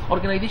روانه ده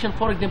organization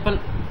for example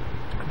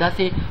دا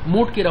سه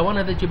موډ کې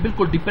روانه ده چې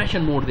بالکل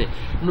ډیپریشن موډ دی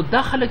نو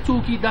دا خلک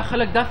څوک دا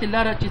خلک داسې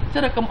لاره چې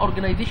سره کوم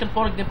ارګنایزیشن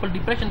فور ایگزامپل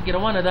ډیپریشن کې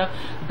روانه ده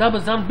دا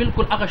به ځان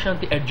بالکل هغه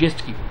شانتي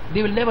ایڈجسټ کی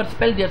they will never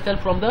spell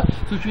themselves from the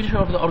situation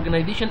of the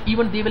organization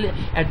even they will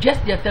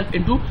adjust themselves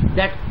into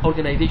that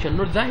organization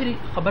نو ظاهري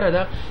خبره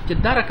ده چې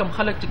دا رقم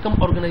خلک چې کوم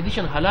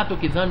ارګنایزیشن حالاتو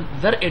کې ځان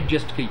زر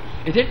ایڈجسټ کوي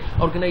is it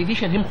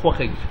ارګنایزیشن هم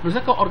خوخي نو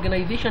ځکه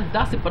ارګنایزیشن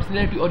داسې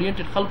پرسنالټي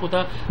اورینټډ خلکو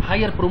ته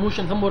هایر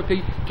پروموشن هم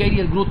ورکوي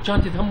کیریئر گروث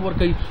چانسز هم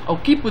ورکوي او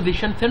کی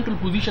پوزیشن central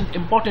positions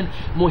important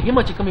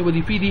مهمه چې کومه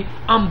وظیفې دي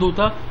عام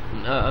دوته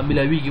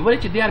ملاويږي ولې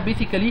چې they are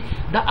basically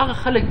دا هغه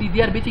خلک دي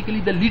they are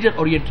basically the leader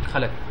oriented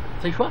خلک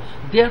صحیح شو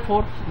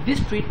therefore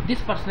this trait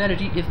this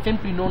personality is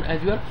simply known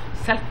as your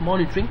self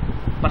monitoring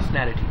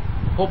personality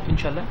hope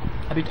inshallah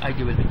a bit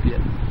idea will be clear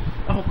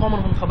هغه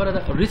common خبره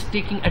ده risk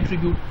taking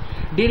attribute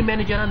ډیر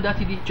منیجران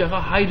داسې دي چې هغه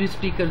high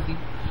risk takers دي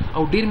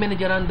او ډیر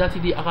منیجران داسې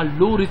دي هغه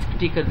low risk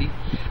taker دي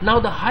now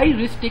the high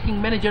risk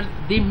taking managers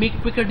they make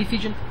quicker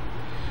decisions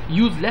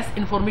use less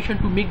information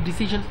to make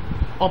decisions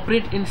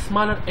operate in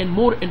smaller and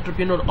more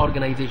entrepreneurial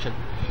organizations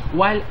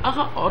while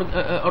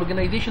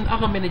organizations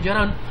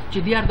manageran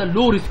they are the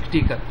low risk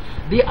taker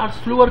they are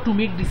slower to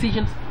make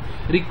decisions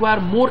require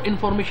more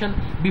information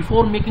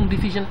before making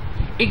decisions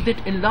exist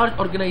in large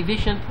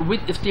organizations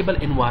with a stable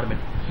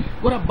environment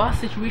ور بعض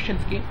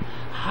situations کې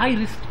high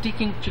risk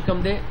taking چې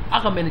کوم دی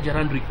هغه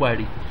منیجران required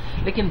دي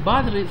لیکن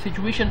بعض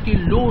situation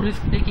کې low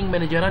risk taking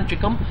منیجران چې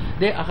کوم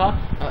دی هغه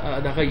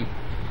دغه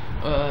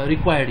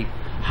required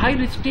high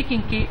risk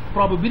taking کې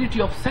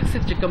probability of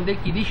success چې کوم دی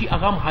کې دي شي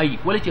اغام high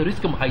ولې چې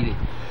risk هم high دی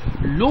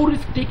low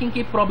risk taking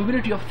کې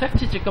probability of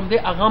success چې کوم دی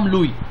اغام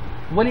low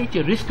ولې چې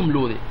risk هم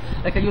low دی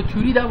لکه یو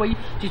theory دا وایي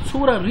چې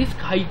څومره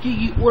risk high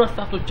کېږي اور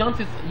تاسو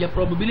chances یا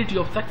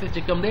probability of success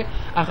چې کوم دی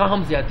هغه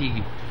هم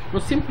زیاتېږي نو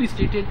simply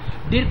stated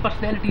ډېر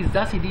personalities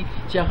داسې دي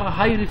چې هغه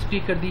high risk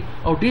taker دي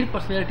او ډېر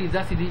personalities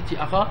داسې دي چې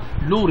هغه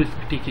low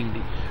risk taking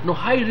دي نو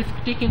high risk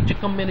taking چې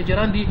کوم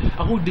منیجران دي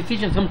هغه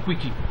decisions هم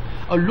quick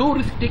او low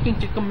risk taking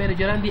چې کوم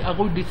منیجران دي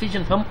هغه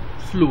decisions هم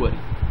slower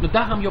نو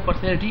دا هم یو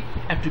personality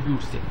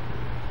attributes دي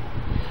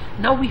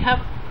now we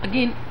have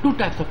again two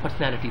types of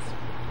personalities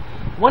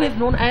one is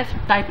known as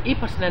type A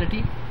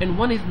personality and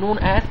one is known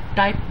as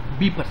type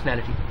B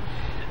personality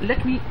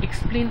let me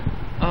explain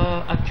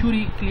a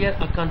theory clear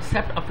a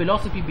concept a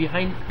philosophy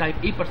behind type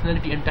A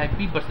personality and type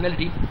B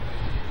personality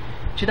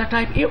چې دا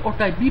type A او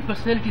type B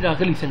personality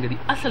راغلي څنګه دي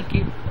اصل کې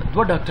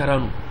دوه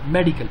ډاکټرانو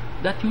میډیکل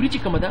دا theory چې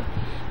کومه ده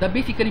دا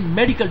بیسیکلی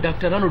میډیکل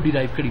ډاکټرانو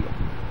ډیرایو کړی و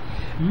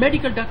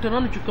میډیکل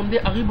ډاکټرانو چې کوم دي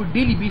هغه په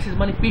ډیلی بیسس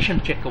باندې پیشنټ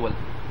چیک کول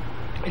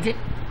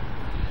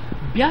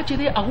بیا چې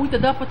دی هغوی ته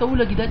دا پته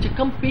ولګي دا چې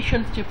کم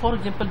پیشنټ چې فور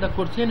ایگزامپل د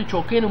کورسینو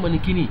چوکینو باندې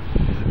کینی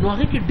نو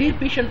هغه کې ډیر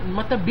پیشنټ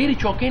مطلب ډیرې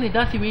چوکینې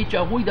داسې وي چې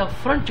هغوی د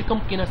فرنٹ چې کم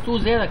کیناستو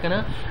ځای ده که نه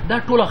دا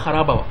ټوله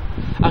خرابه وه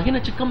هغې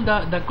نه چې کم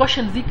د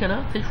کشن ځي که نه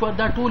صحیح شوه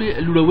دا ټولې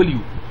لوړولي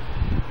وو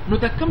نو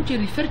دا کم چې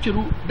ریسرچر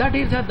وو دا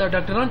ډېر زیات د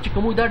ډاکټران چې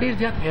کوم وو دا ډېر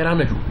زیات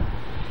حیرانه شو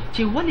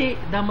چې ولې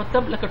دا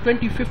مطلب لکه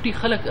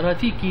 20-50 خلک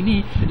راځي کینی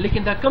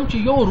لیکن دا کم چې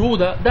یو رو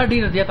ده دا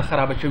ډېره زیاته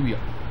خرابه شوې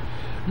وه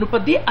نو په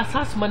دې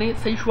اساس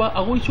باندې صحیح شوه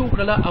هغوی څه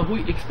وکړله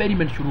هغوی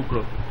ایکسپریمنټ شروع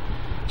کړو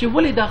چې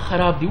ولې دا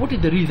خراب دي وټ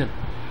از د ریزن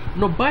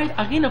نو باید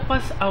هغې نه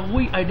پس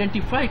هغوی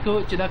آیډنټیفای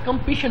کړو چې دا کم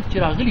پیشنټ چې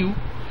راغلي وو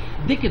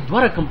دې کې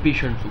دوه رقم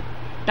پیشنټس وو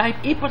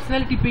ټایپ A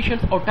پرسنالټي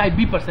پیشنټس او ټایپ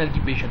B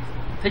پرسنالټي پیشنټس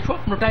صحیح شو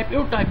نو ټایپ A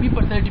او ټایپ B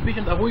پرسنالټي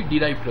پیشنټس هغوی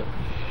ډیرایو کړل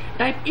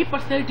ټایپ A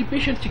پرسنالټي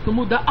پیشنټ چې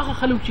کوم دا هغه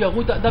خلک چې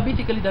هغوی ته دا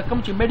بیسیکلی دا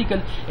کم چې میډیکل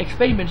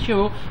ایکسپریمنټ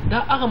شوی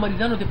دا هغه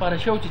مریضانو دپاره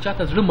شوی چې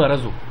چاته زړه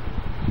مرض و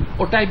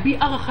او ټایپ B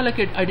هغه خلک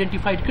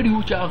آیډنټیفاید کړي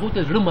وو چې هغوی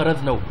ته زړه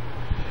مرض نه و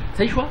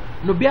صحیح شو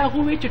نو بیا هغه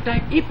وی چې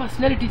ټایپ A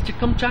پرسنالټیز چې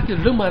کم چا کې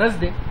زړه مرض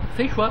دی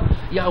صحیح شو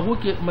یا هغه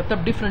کې مطلب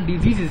ډیفرنٹ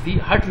ډیزیزز دي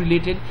هارت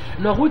ریلیټډ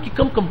نو هغه کې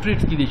کم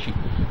ټریټس کیدي شي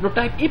نو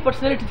ټایپ A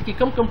پرسنالټیز کې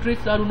کم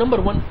ټریټس لرو نمبر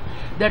 1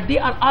 that they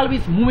are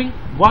always moving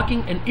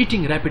walking and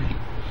eating rapidly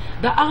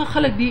دا هغه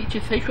خلک دي چې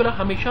صحیح شو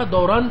همیشه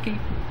دوران کوي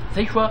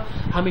صحیح شو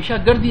همیشه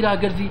ګرځي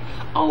راګرځي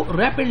او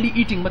ریپیډلی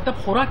ایټینګ مطلب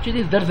خوراک چې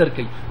دی زر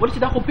کوي ولې چې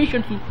دا خو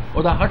پیشنټ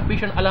او دا هارت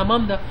پیشنټ علامه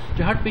هم ده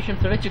چې هارت پیشنټ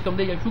سره چې کوم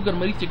دی یا شوګر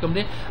مریض چې کوم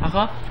دی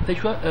هغه صحیح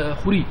شو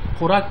خوري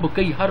خوراک به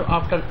کوي هر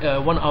آفټر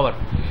 1 hour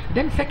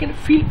then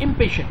second feel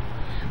impatient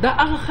دا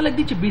هغه خلک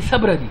دي چې بې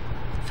صبره دي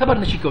صبر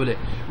نشي کولای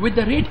with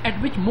the rate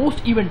at which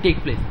most event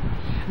take place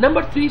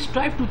number 3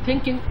 strive to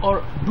thinking or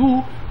do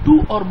 2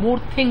 or more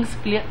things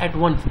clear at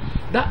once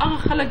دا هغه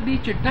خلک دي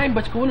چې ټایم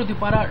بچ کولو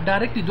لپاره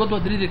ډایرکټلی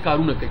 2-3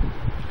 کارونه کوي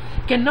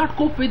cannot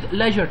cope with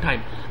leisure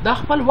time دا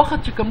خپل وخت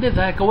چې کوم دی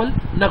ضایع کول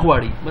نه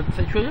غواړي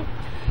مطلب شو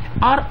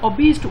are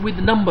obsessed with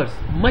numbers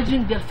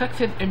measuring their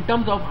success in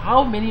terms of how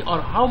many or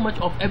how much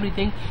of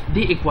everything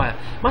they acquire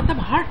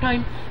مطلب هر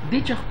ټایم دې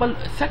چې خپل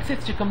سکسس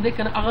چې کوم دی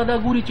کنه هغه دا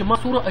ګوري چې ما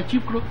سوره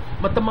اچیو کړو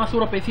مطلب ما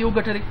سوره پیسې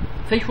وګټلې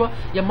صحیح شو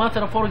یا ما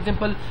سره فور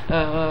ایگزامپل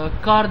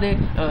کار دی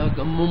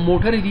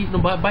موټر دي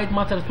نو باید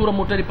ما سره سوره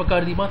موټر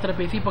پکار دي ما سره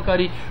پیسې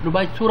پکاري نو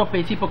باید سوره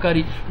پیسې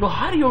پکاري نو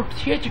هر یو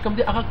شی چې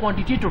کوم دی هغه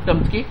کوانټیټیټیو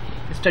ټرمز کې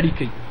سټڈی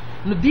کوي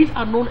Now these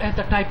are known as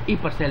the type A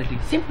personality.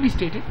 Simply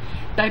stated,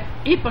 type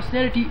A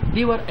personality,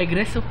 they were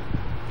aggressive,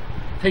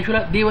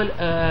 they were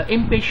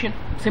impatient.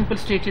 Simple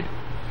stated,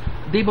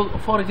 they were,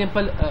 for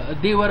example,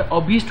 they were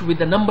obsessed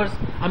with the numbers.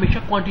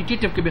 हमेशा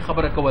quantitative के भी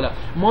खबर कवला,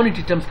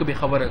 monetary terms के भी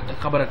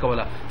खबर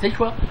कवला. सही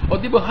हुआ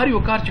और they were her yo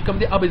car चिकम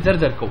दे अब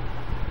जर को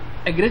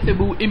aggressive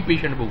बो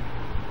impatient बो.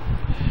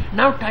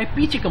 Now type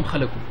B चिकम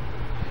खलको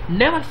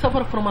never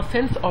suffer from a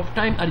sense of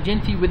time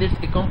urgency with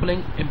its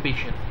accompanying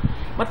impatience.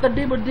 मतलब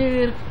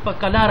ډېر په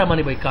کلاره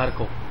باندې به کار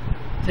کو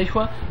صحیح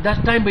شو دا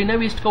ټایم به نه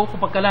ویسټ کو خو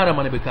په کلاره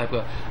باندې به کار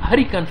کو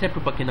هرې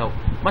کنسپټ پکې نه و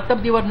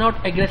مطلب they were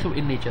not aggressive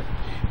in nature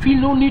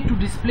feel no need to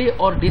display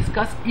or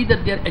discuss either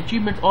their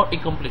achievements or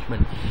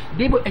accomplishment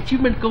they به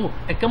achievement کو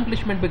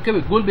accomplishment به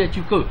کوي ګول به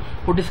اچیو کو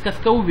خو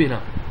ډسکس کو به نه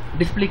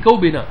ډسپلی کو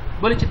به نه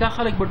ولې چې دا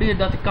خلک به ډېر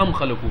داسې کم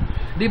خلکو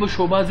دی به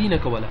شوبازي نه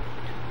کوله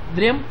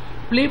دریم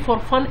play for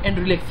fun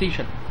and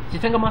relaxation چې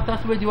څنګه ما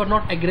تاسو وایي they were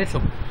not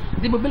aggressive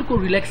they به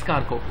بالکل ریلیکس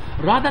کار کو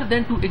rather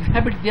than to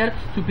exhibit their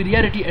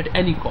superiority at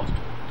any cost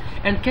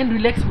and can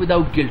relax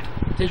without guilt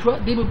صحیح شو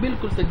they به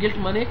بالکل څه guilt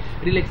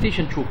باندې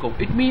relaxation شو کو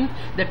it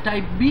means that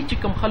type B چې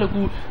کوم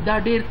خلکو دا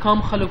ډېر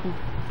کم خلکو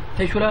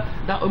صحیح شو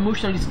دا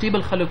emotionally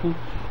stable خلکو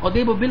او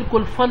they به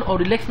بالکل fun او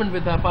relaxment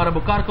لپاره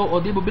به کار کو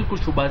او they به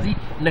بالکل شوبازي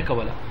نه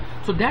کوله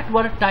So that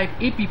were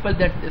type A people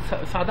that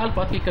ساده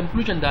الفاظ کې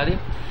conclusion دا دی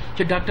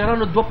چې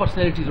ډاکټرانو دوه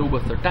پرسنالټیز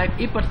راوباسه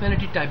type A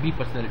personality type B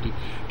personality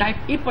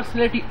type A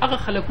personality هغه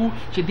خلکو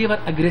چې they were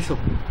aggressive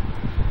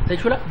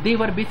صحیح شو they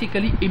were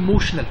basically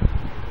emotional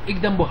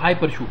एकदम वो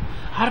hyper शू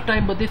हर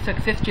time बदे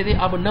success चले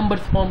अब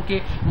numbers form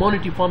के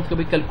monetary forms का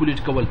भी calculate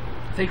कवल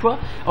सही हुआ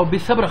और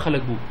बेसब्र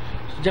खलक बू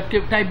जबकि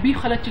टाइप बी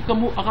खलक च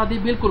कमू अगा दे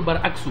बिल्कुल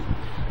बरअक्स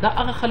दा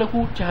अगा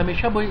खलकू च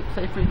हमेशा बे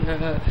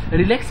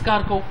रिलैक्स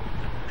कार को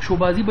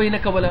शोबाजी बे न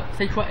कवला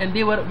सही हुआ and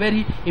they were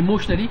very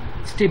emotionally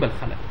stable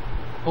खलक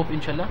होप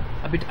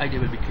इंशाल्लाह a bit idea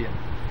will be clear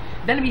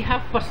then we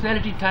have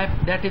personality type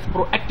that is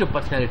proactive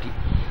personality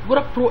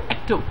what a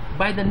proactive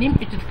by the name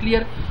it is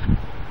clear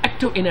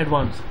active in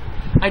advance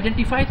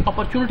identifies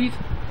opportunities,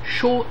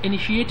 show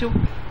initiative,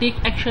 take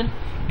action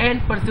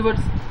and perseveres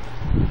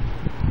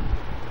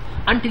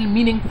until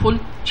meaningful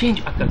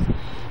change occurs.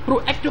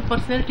 Proactive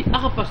personality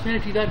aga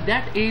personality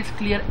that is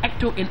clear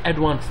active in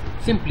advance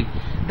simply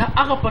da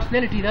aga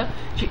personality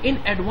چې in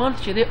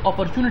advance چې د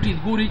opportunities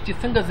ګوري چې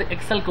څنګه ز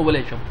excel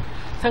کولای شم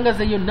څنګه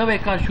ز یو نوې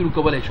کار شروع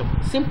کولای شم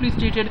simply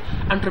stated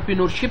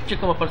entrepreneurship چې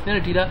کومه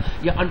personality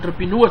یا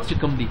entrepreneurs چې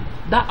کوم دي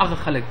دا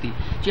هغه خلک دي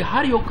چې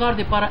هر یو کار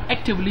لپاره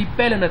actively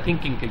پهله نه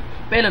thinking کوي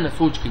پهله نه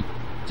سوچ کوي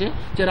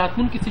چې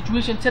راتلونکي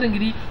situation څنګه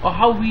دي or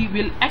how we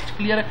will act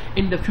clear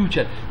in the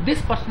future this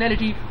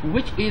personality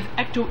which is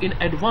active in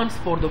advance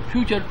for the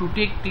future to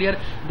take clear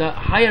the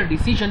higher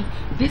decisions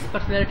this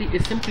personality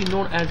is simply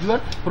known as your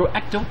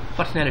proactive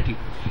personality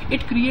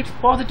it creates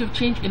positive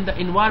change in the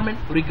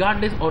environment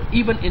regardless or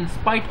even in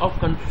spite of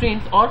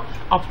constraints or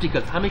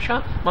obstacles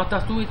हमेशा माता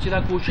सुई چې دا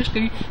कोशिश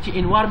کوي چې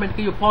environment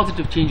کې یو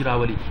positive change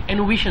راولي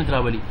innovations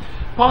راولي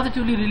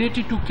positively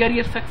related to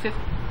career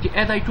success چې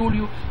as I told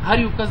you هر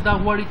یو کس دا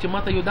غواړي چې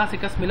ماته یو داسې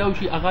کس ملاوي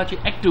شي هغه چې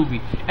اکټیو وي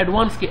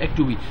اډوانس کې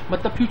اکټیو وي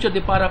مطلب فیوچر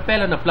د پاره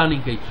پهله نه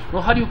پلانینګ کوي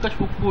نو هر یو کس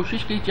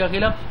کوشش کوي چې هغه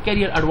لا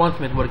کیریئر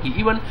اډوانسمنت ورکړي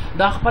ایون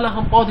دا خپل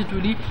هم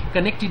پوزټیولی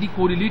کنیکټډ دي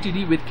کورلیټډ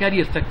دي with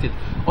career success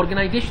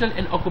organizational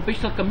and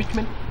occupational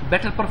commitment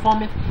better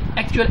performance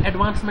actual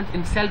advancement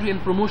in salary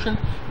and promotion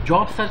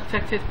job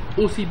success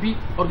OCB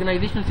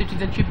organizational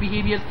citizenship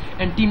behaviors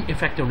and team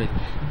effectiveness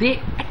they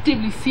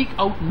actively seek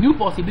out new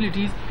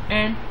possibilities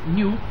and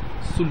new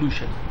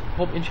solutions.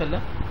 Hope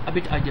inshallah a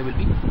bit idea will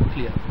be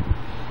clear.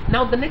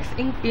 Now the next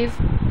thing is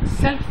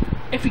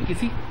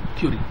self-efficacy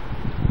theory.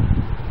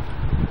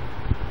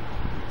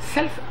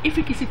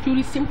 Self-efficacy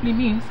theory simply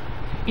means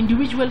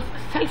individuals'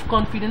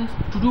 self-confidence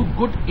to do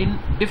good in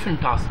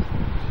different tasks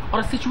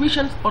or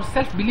situations or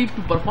self-belief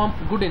to perform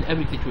good in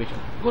every situation.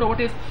 Go what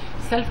is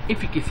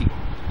self-efficacy?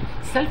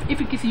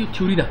 Self-efficacy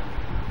theory da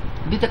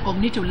deta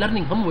cognitive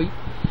learning hum hoy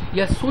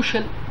ya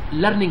social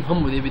learning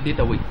hum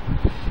deta hoy.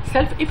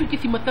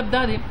 Self-efficacy matlab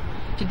da de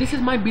چې this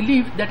is my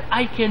belief that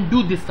I can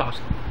do this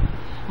task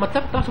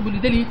مطلب تاسو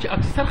بلیدلی چې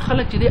اکثر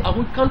خلک چې دی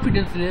هغوی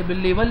کانفیډنس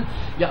لیول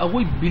یا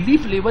هغوی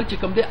بلیف لیول چې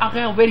کوم دی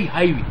هغه ویری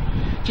های وي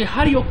چې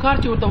هر یو کار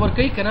چې ورته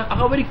ورکوي که نه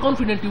هغه ویری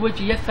کانفیډنټلی وایي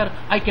چې یس سر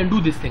آی کین ډو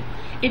دس تھنګ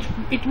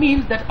it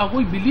means that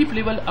هغوی بلیف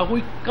لیول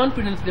هغوی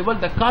کانفیډنس لیول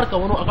د کار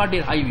کولو هغه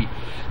ډېر های وي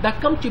دا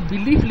کم چې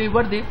بلیف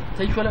لیول دی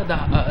صحیح شوله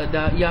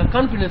د یا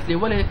کانفیډنس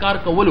لیول د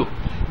کار کولو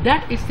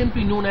that is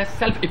simply known as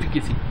self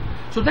efficacy.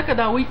 So ځکه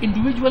دا وایي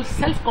individual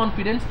self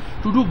confidence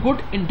to do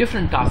good in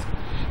different tasks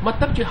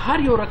مطلب چې هر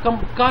یو رقم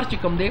کار چې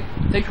کوم دی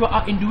صحیح شو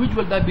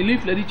individual دا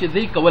بلیف لري چې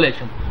زه کولی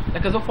شم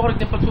لکه زه فار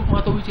ایگزامپل څوک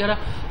ماته وایي چې یاره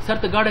سر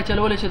ته ګاډی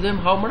چلولی چې زه یم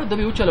هاو مړه زه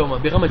به یې وچلوم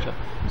بېغمه شه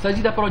سر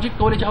جي دا پروجیکټ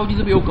کولی چې او جي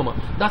زه به یې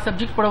وکړم دا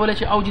سبجیکټ پړولی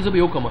چې او جي زه به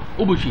یې وکړم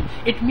اوبه شي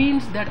it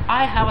means that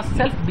I have a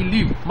self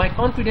belief my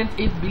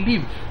confidence is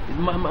belief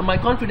my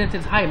confidence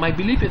is high my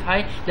belief is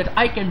high that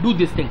I can do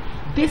this thing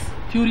this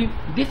theory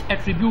this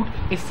attribute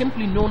is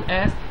simply known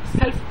as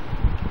self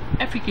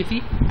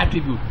efficacy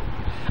attribute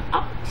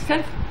up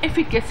self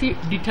efficacy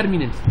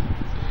determinants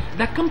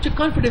دا کم چې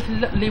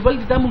کانفیډنس لیول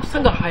دا موږ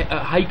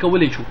څنګه های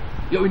کولی شو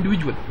یو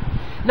انډیویجول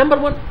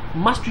نمبر 1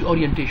 mastery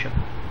orientation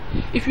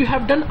if you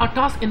have done a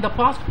task in the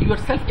past your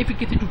self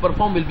efficacy to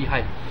perform will be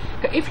high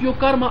که if یو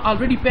کار ما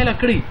already پیله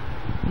کړی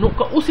نو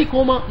که اوسې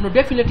کومه نو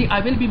definitely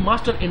I will be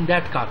master in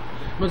that car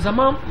نو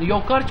زما یو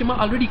کار چې ما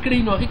already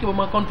کړی نو هغې کې به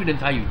ما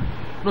کانفیډنس های وي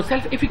نو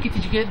self efficacy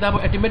چې دا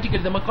به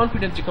اتوماتیکلی زما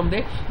کانفیډنس چې کوم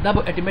دی دا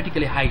به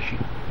اتوماتیکلی های شي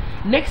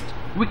next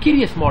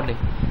vicarious modeling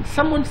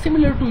someone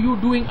similar to you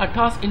doing a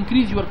task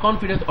increase your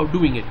confidence of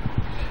doing it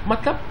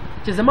مطلب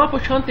چې زما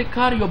په شانته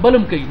کار یو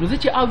بلم کوي نو زه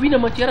چې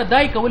وینم چې یاره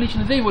دای کولی شي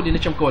نو زه یې ولې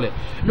نشم کولی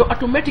نو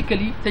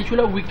اتوماتیکلی صحیح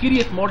شوله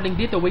ویکیریس ماډلینګ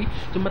دې ته وایي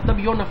چې مطلب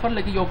یو نفر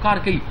لکه یو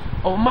کار کوي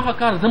او ما هغه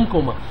کار زم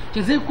کوم چې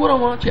زه یې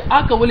کورم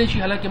چې کولی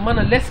شي حالانکه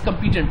مانه لیس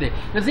کمپیټنټ دی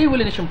نو زه یې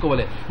ولې نشم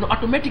کولی نو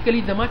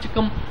اتوماتیکلی زما چې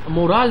کوم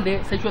مورال دی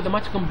صحیح شوله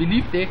زما چې کوم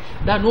بلیف دی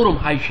دا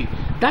نورم های شي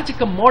دا چې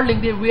کوم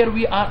ماډلینګ دی ویر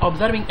وی آر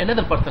observing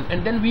another person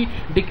and then we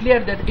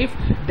declare that if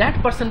that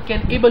person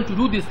can able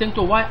to do this thing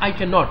so why I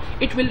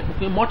cannot it will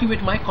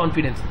motivate my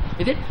confidence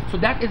is it so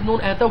that is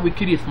known as the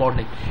vicarious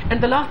modeling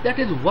and the last that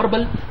is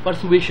verbal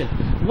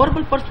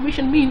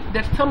persuasion means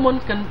that someone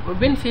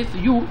convinces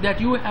you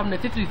that you have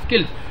necessary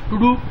skills to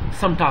do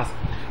some task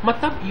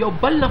مطلب یو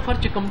بل نفر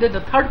چې کوم دی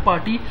د تھرډ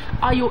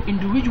پارټي یو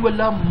انډیویجول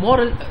لا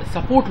مورل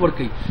سپورټ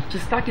ورکوي چې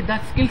ستا کې دا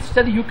سکل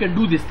شته دی یو کین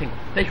ډو دس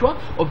ثینګ صحیح شوه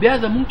او بیا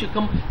زموږ چې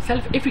کوم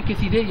سیلف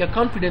افیکیسي دی یا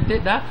کانفیډنس دی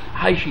دا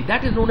های شي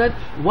دیٹ از نون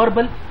ایز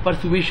وربل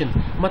پرسویشن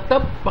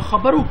مطلب په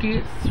خبرو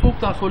کې څوک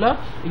تاسو له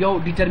یو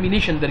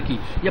ډیټرمینیشن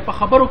درکړي یا په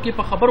خبرو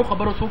کې په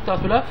خبرو څوک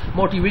تاسو له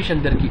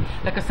موټیویشن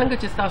درکړي لکه څنګه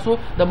چې تاسو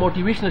د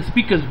موټیویشنل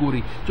سپیکرز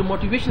ګوري چې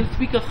موټیویشنل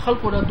سپیکرز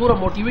خلکو له دوره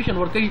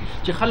موټیویشن ورکوي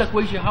چې خلک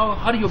وایي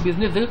چې هر یو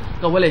بزنس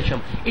کولی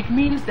شم it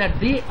means that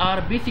they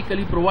are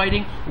basically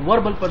providing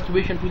verbal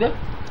persuasion to the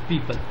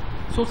people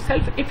so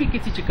self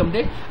efficacy چې کوم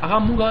دی هغه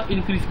موږ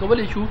increase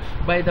کولی شو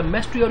by the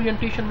mastery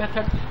orientation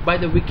method by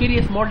the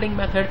vicarious modeling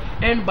method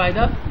and by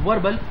the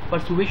verbal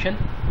persuasion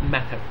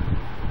method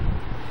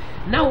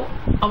now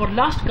our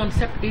last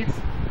concept is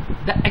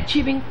the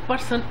achieving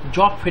person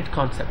job fit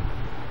concept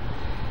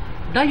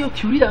دا یو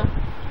theory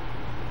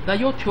دا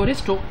یو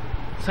theorist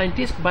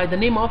scientist by the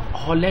name of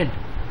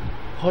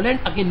Holland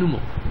again نومو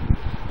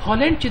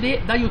Holland چې دی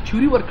دا یو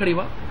theory ورکړې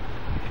وه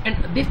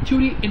and this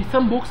theory in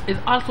some books is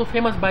also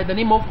famous by the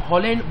name of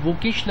Holland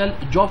vocational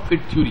job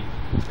fit theory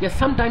yes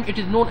sometimes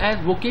it is known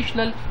as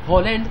vocational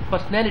Holland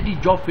personality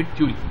job fit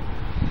theory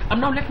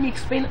and now let me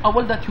explain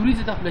اول دا theories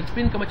that I will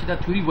explain کوم چې دا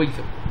theory وایي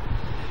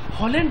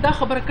څه Holland دا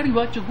خبره کړې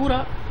وه چې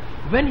ګوره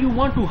when you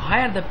want to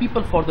hire the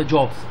people for the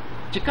jobs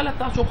چې کله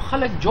تاسو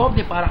خلک جاب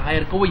دپاره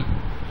هایر کوئ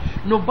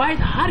نو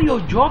باید هر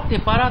یو جاب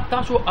دپاره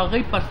تاسو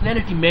هغوی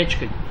پرسنالټي میچ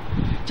کړئ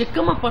چې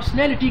کومه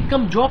پرسنالټي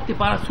کوم جاب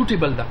دپاره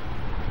سوټیبل ده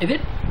is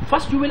it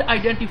first you will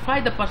identify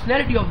the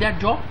personality of that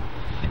job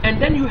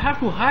and then you have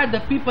to hire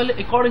the people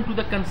according to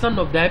the concern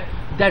of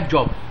that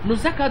job نو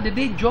ځکه د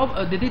دې جاب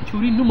د دې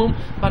theory نوم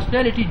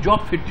personality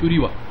job fit theory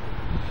وه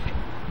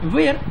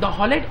where the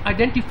Holland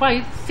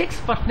identifies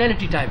 6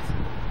 personality types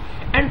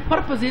and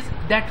purposes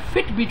that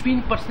fit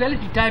between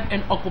personality type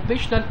and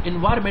occupational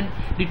environment,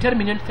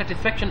 determinant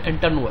satisfaction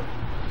and turnover.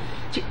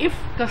 If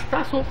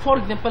Kastaso, for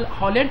example,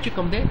 Holland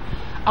chikamde,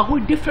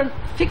 agui different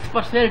 6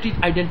 personalities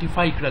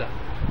identify krala.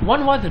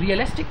 One was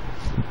realistic,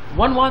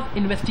 one was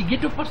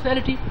investigative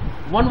personality,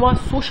 one was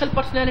social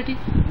personality,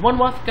 one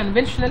was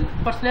conventional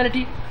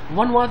personality,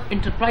 one was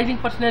enterprising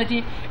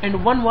personality,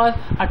 and one was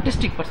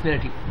artistic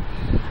personality.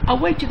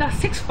 Away chida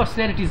 6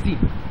 personalities di.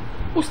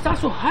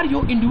 Ustaso har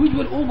yo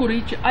individual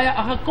ogori ch aya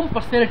aha kom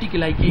personality ki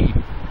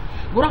laiki.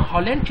 Gora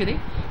Holland chide,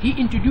 he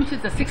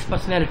introduces the 6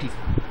 personalities.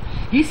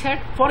 He said,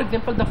 for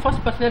example, the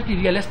first personality,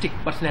 realistic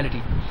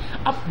personality.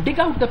 Dig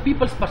out the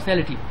people's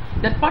personality.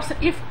 That person,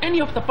 if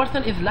any of the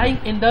person is lying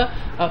in the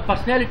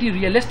personality,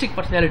 realistic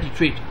personality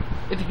trait,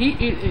 if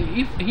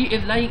he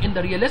is lying in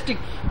the realistic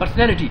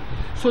personality,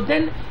 so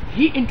then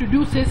he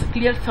introduces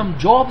clear some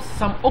jobs,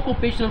 some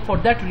occupational for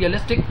that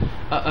realistic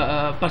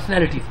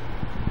personalities.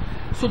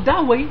 So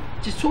that way,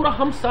 sura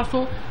hum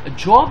staso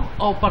job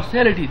or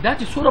personality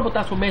that is sura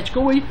bataso match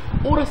kawai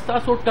or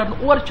staso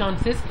turnover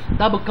chances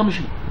dab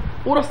kamshi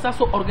or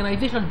staso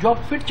organization job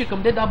fit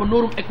chikam de dab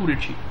norum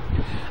accurate.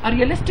 A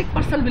realistic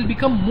person will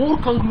become more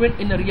congruent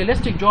in a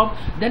realistic job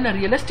than a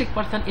realistic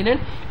person in an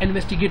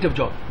investigative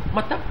job.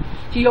 Matlab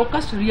ki yo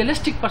kas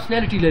realistic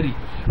personality lari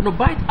no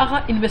bait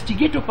aga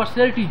investigative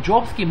personality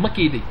jobs ki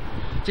make de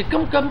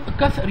kam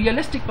kas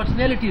realistic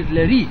personality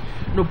lari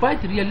no bait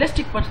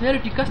realistic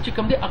personality kas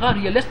chikam de aga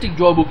realistic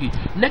job hoki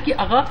na ki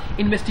aga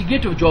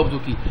investigative jobs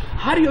hoki.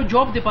 Har yo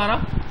job de para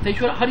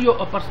sayshura har yo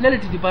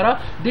personality de para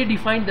they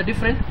define the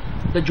different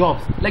the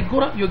jobs. Like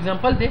gora your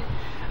example de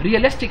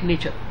realistic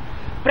nature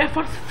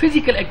prefers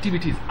physical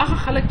activities. Aga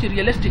khalak che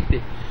realistic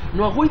de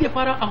no agoi de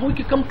para agoi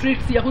ki kam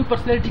traits si agoi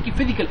personality ki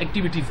physical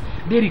activities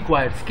they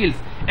require skills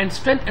and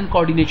strength and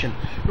coordination.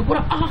 No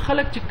gora aga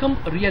khalak che kam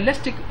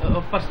realistic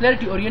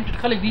personality oriented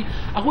khalak di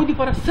agoi de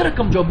para sir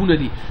kam jobuna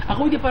di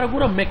agoi de para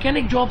gora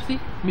mechanic job si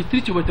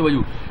mistri che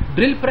watawayu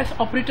drill press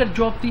operator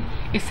job si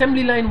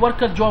assembly line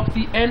worker job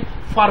si and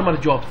farmer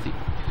job si.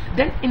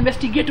 Then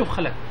investigative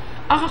khalak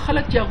aga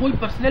khalak che agoi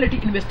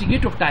personality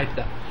investigative type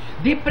da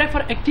they prefer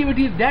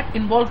activities that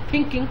involve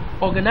thinking,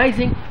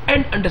 organizing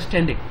and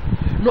understanding.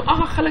 No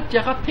aga khalak che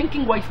aga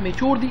thinking wise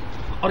mature di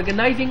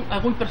organizing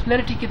agoi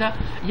personality ki tha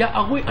ya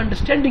agoi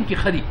understanding ki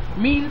khadi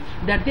means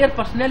that their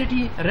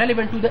personality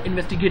relevant to the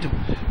investigative.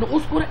 No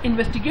uskora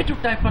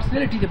investigative type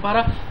personality de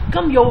para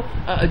kam yo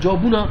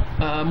jobuna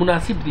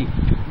munasib di.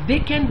 They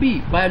can be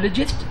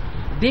biologists,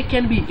 they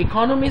can be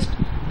economists,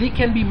 they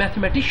can be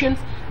mathematicians,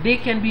 they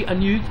can be a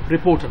news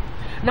reporter.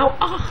 Now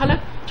aga khalak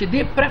che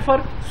they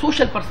prefer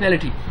social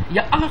personality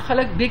ya aga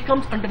khalak they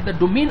comes under the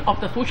domain of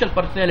the social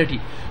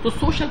personality. So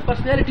social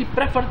personality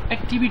prefers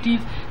activities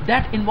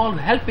that involve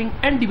helping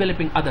and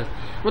developing others.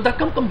 So the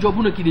kam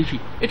jobuna ki deshi,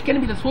 it can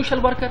be the social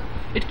worker,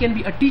 it can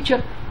be a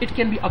teacher, it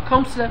can be a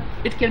counselor,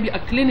 it can be a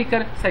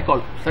clinical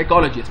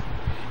psychologist.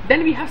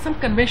 Then we have some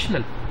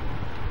conventional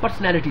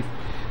personalities.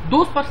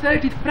 Those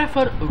personalities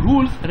prefer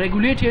rules,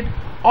 regulated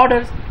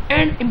orders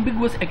and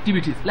ambiguous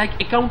activities like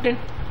accountant,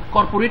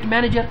 corporate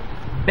manager,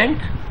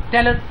 bank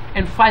teller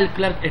and file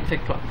clerk,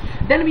 etc.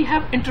 Then we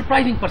have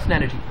enterprising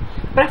personality,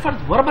 prefers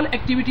verbal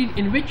activities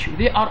in which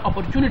there are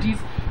opportunities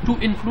to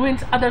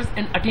influence others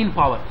and attain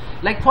power.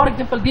 Like for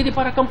example, de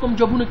para kam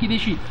jobuna ki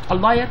deshi, a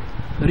lawyer,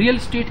 real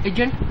estate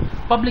agent,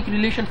 public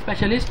relations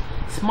specialist,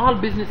 small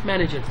business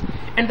managers.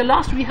 And the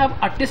last we have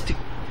artistic,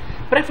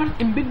 prefers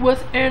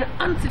ambiguous and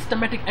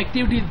unsystematic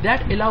activities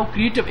that allow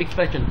creative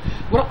expression.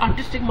 Gora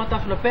artistic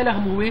mataf na pehla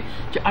hum hue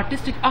che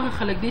artistic aga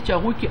khalak de cha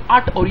hoi ki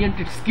art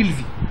oriented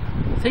skills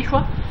sahi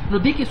shwa no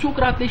dekhi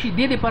sukrat deshi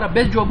de para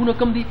best jobuna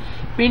kam di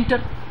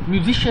painter,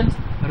 musicians,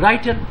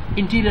 writer,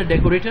 interior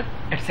decorator,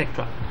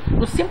 etc.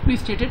 No simply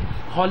stated,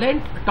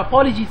 Holland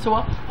topology so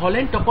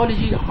Holland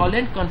topology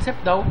Holland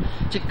concept dao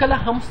che kala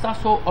hum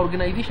staso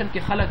organization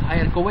ke khalak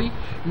hire koi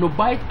no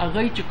bait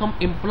agai che kam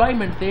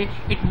employment de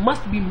it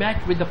must be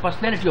matched with the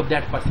personality of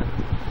that person.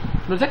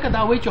 No zaka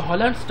da way che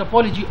Holland's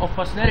topology of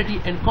personality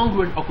and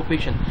congruent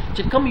occupation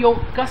che kam yo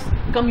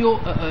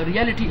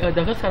reality the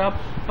gasara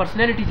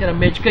personality jara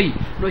match kai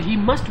no he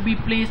must be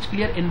placed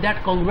clear in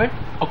that congruent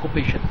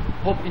occupation.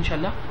 Hope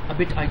inshallah a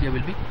bit idea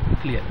will be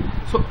clear.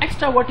 So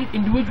extroverted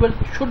individual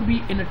should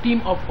be in a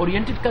team of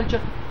oriented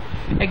culture,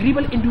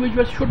 agreeable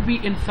individuals should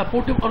be in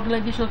supportive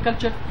organizational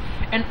culture,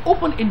 and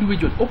open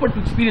individual open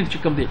to experience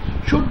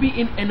should be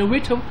in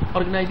innovative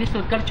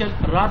organizational culture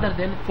rather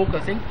than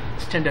focusing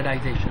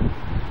standardization.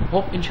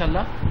 Hope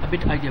inshallah a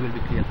bit idea will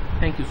be clear.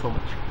 Thank you so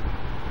much.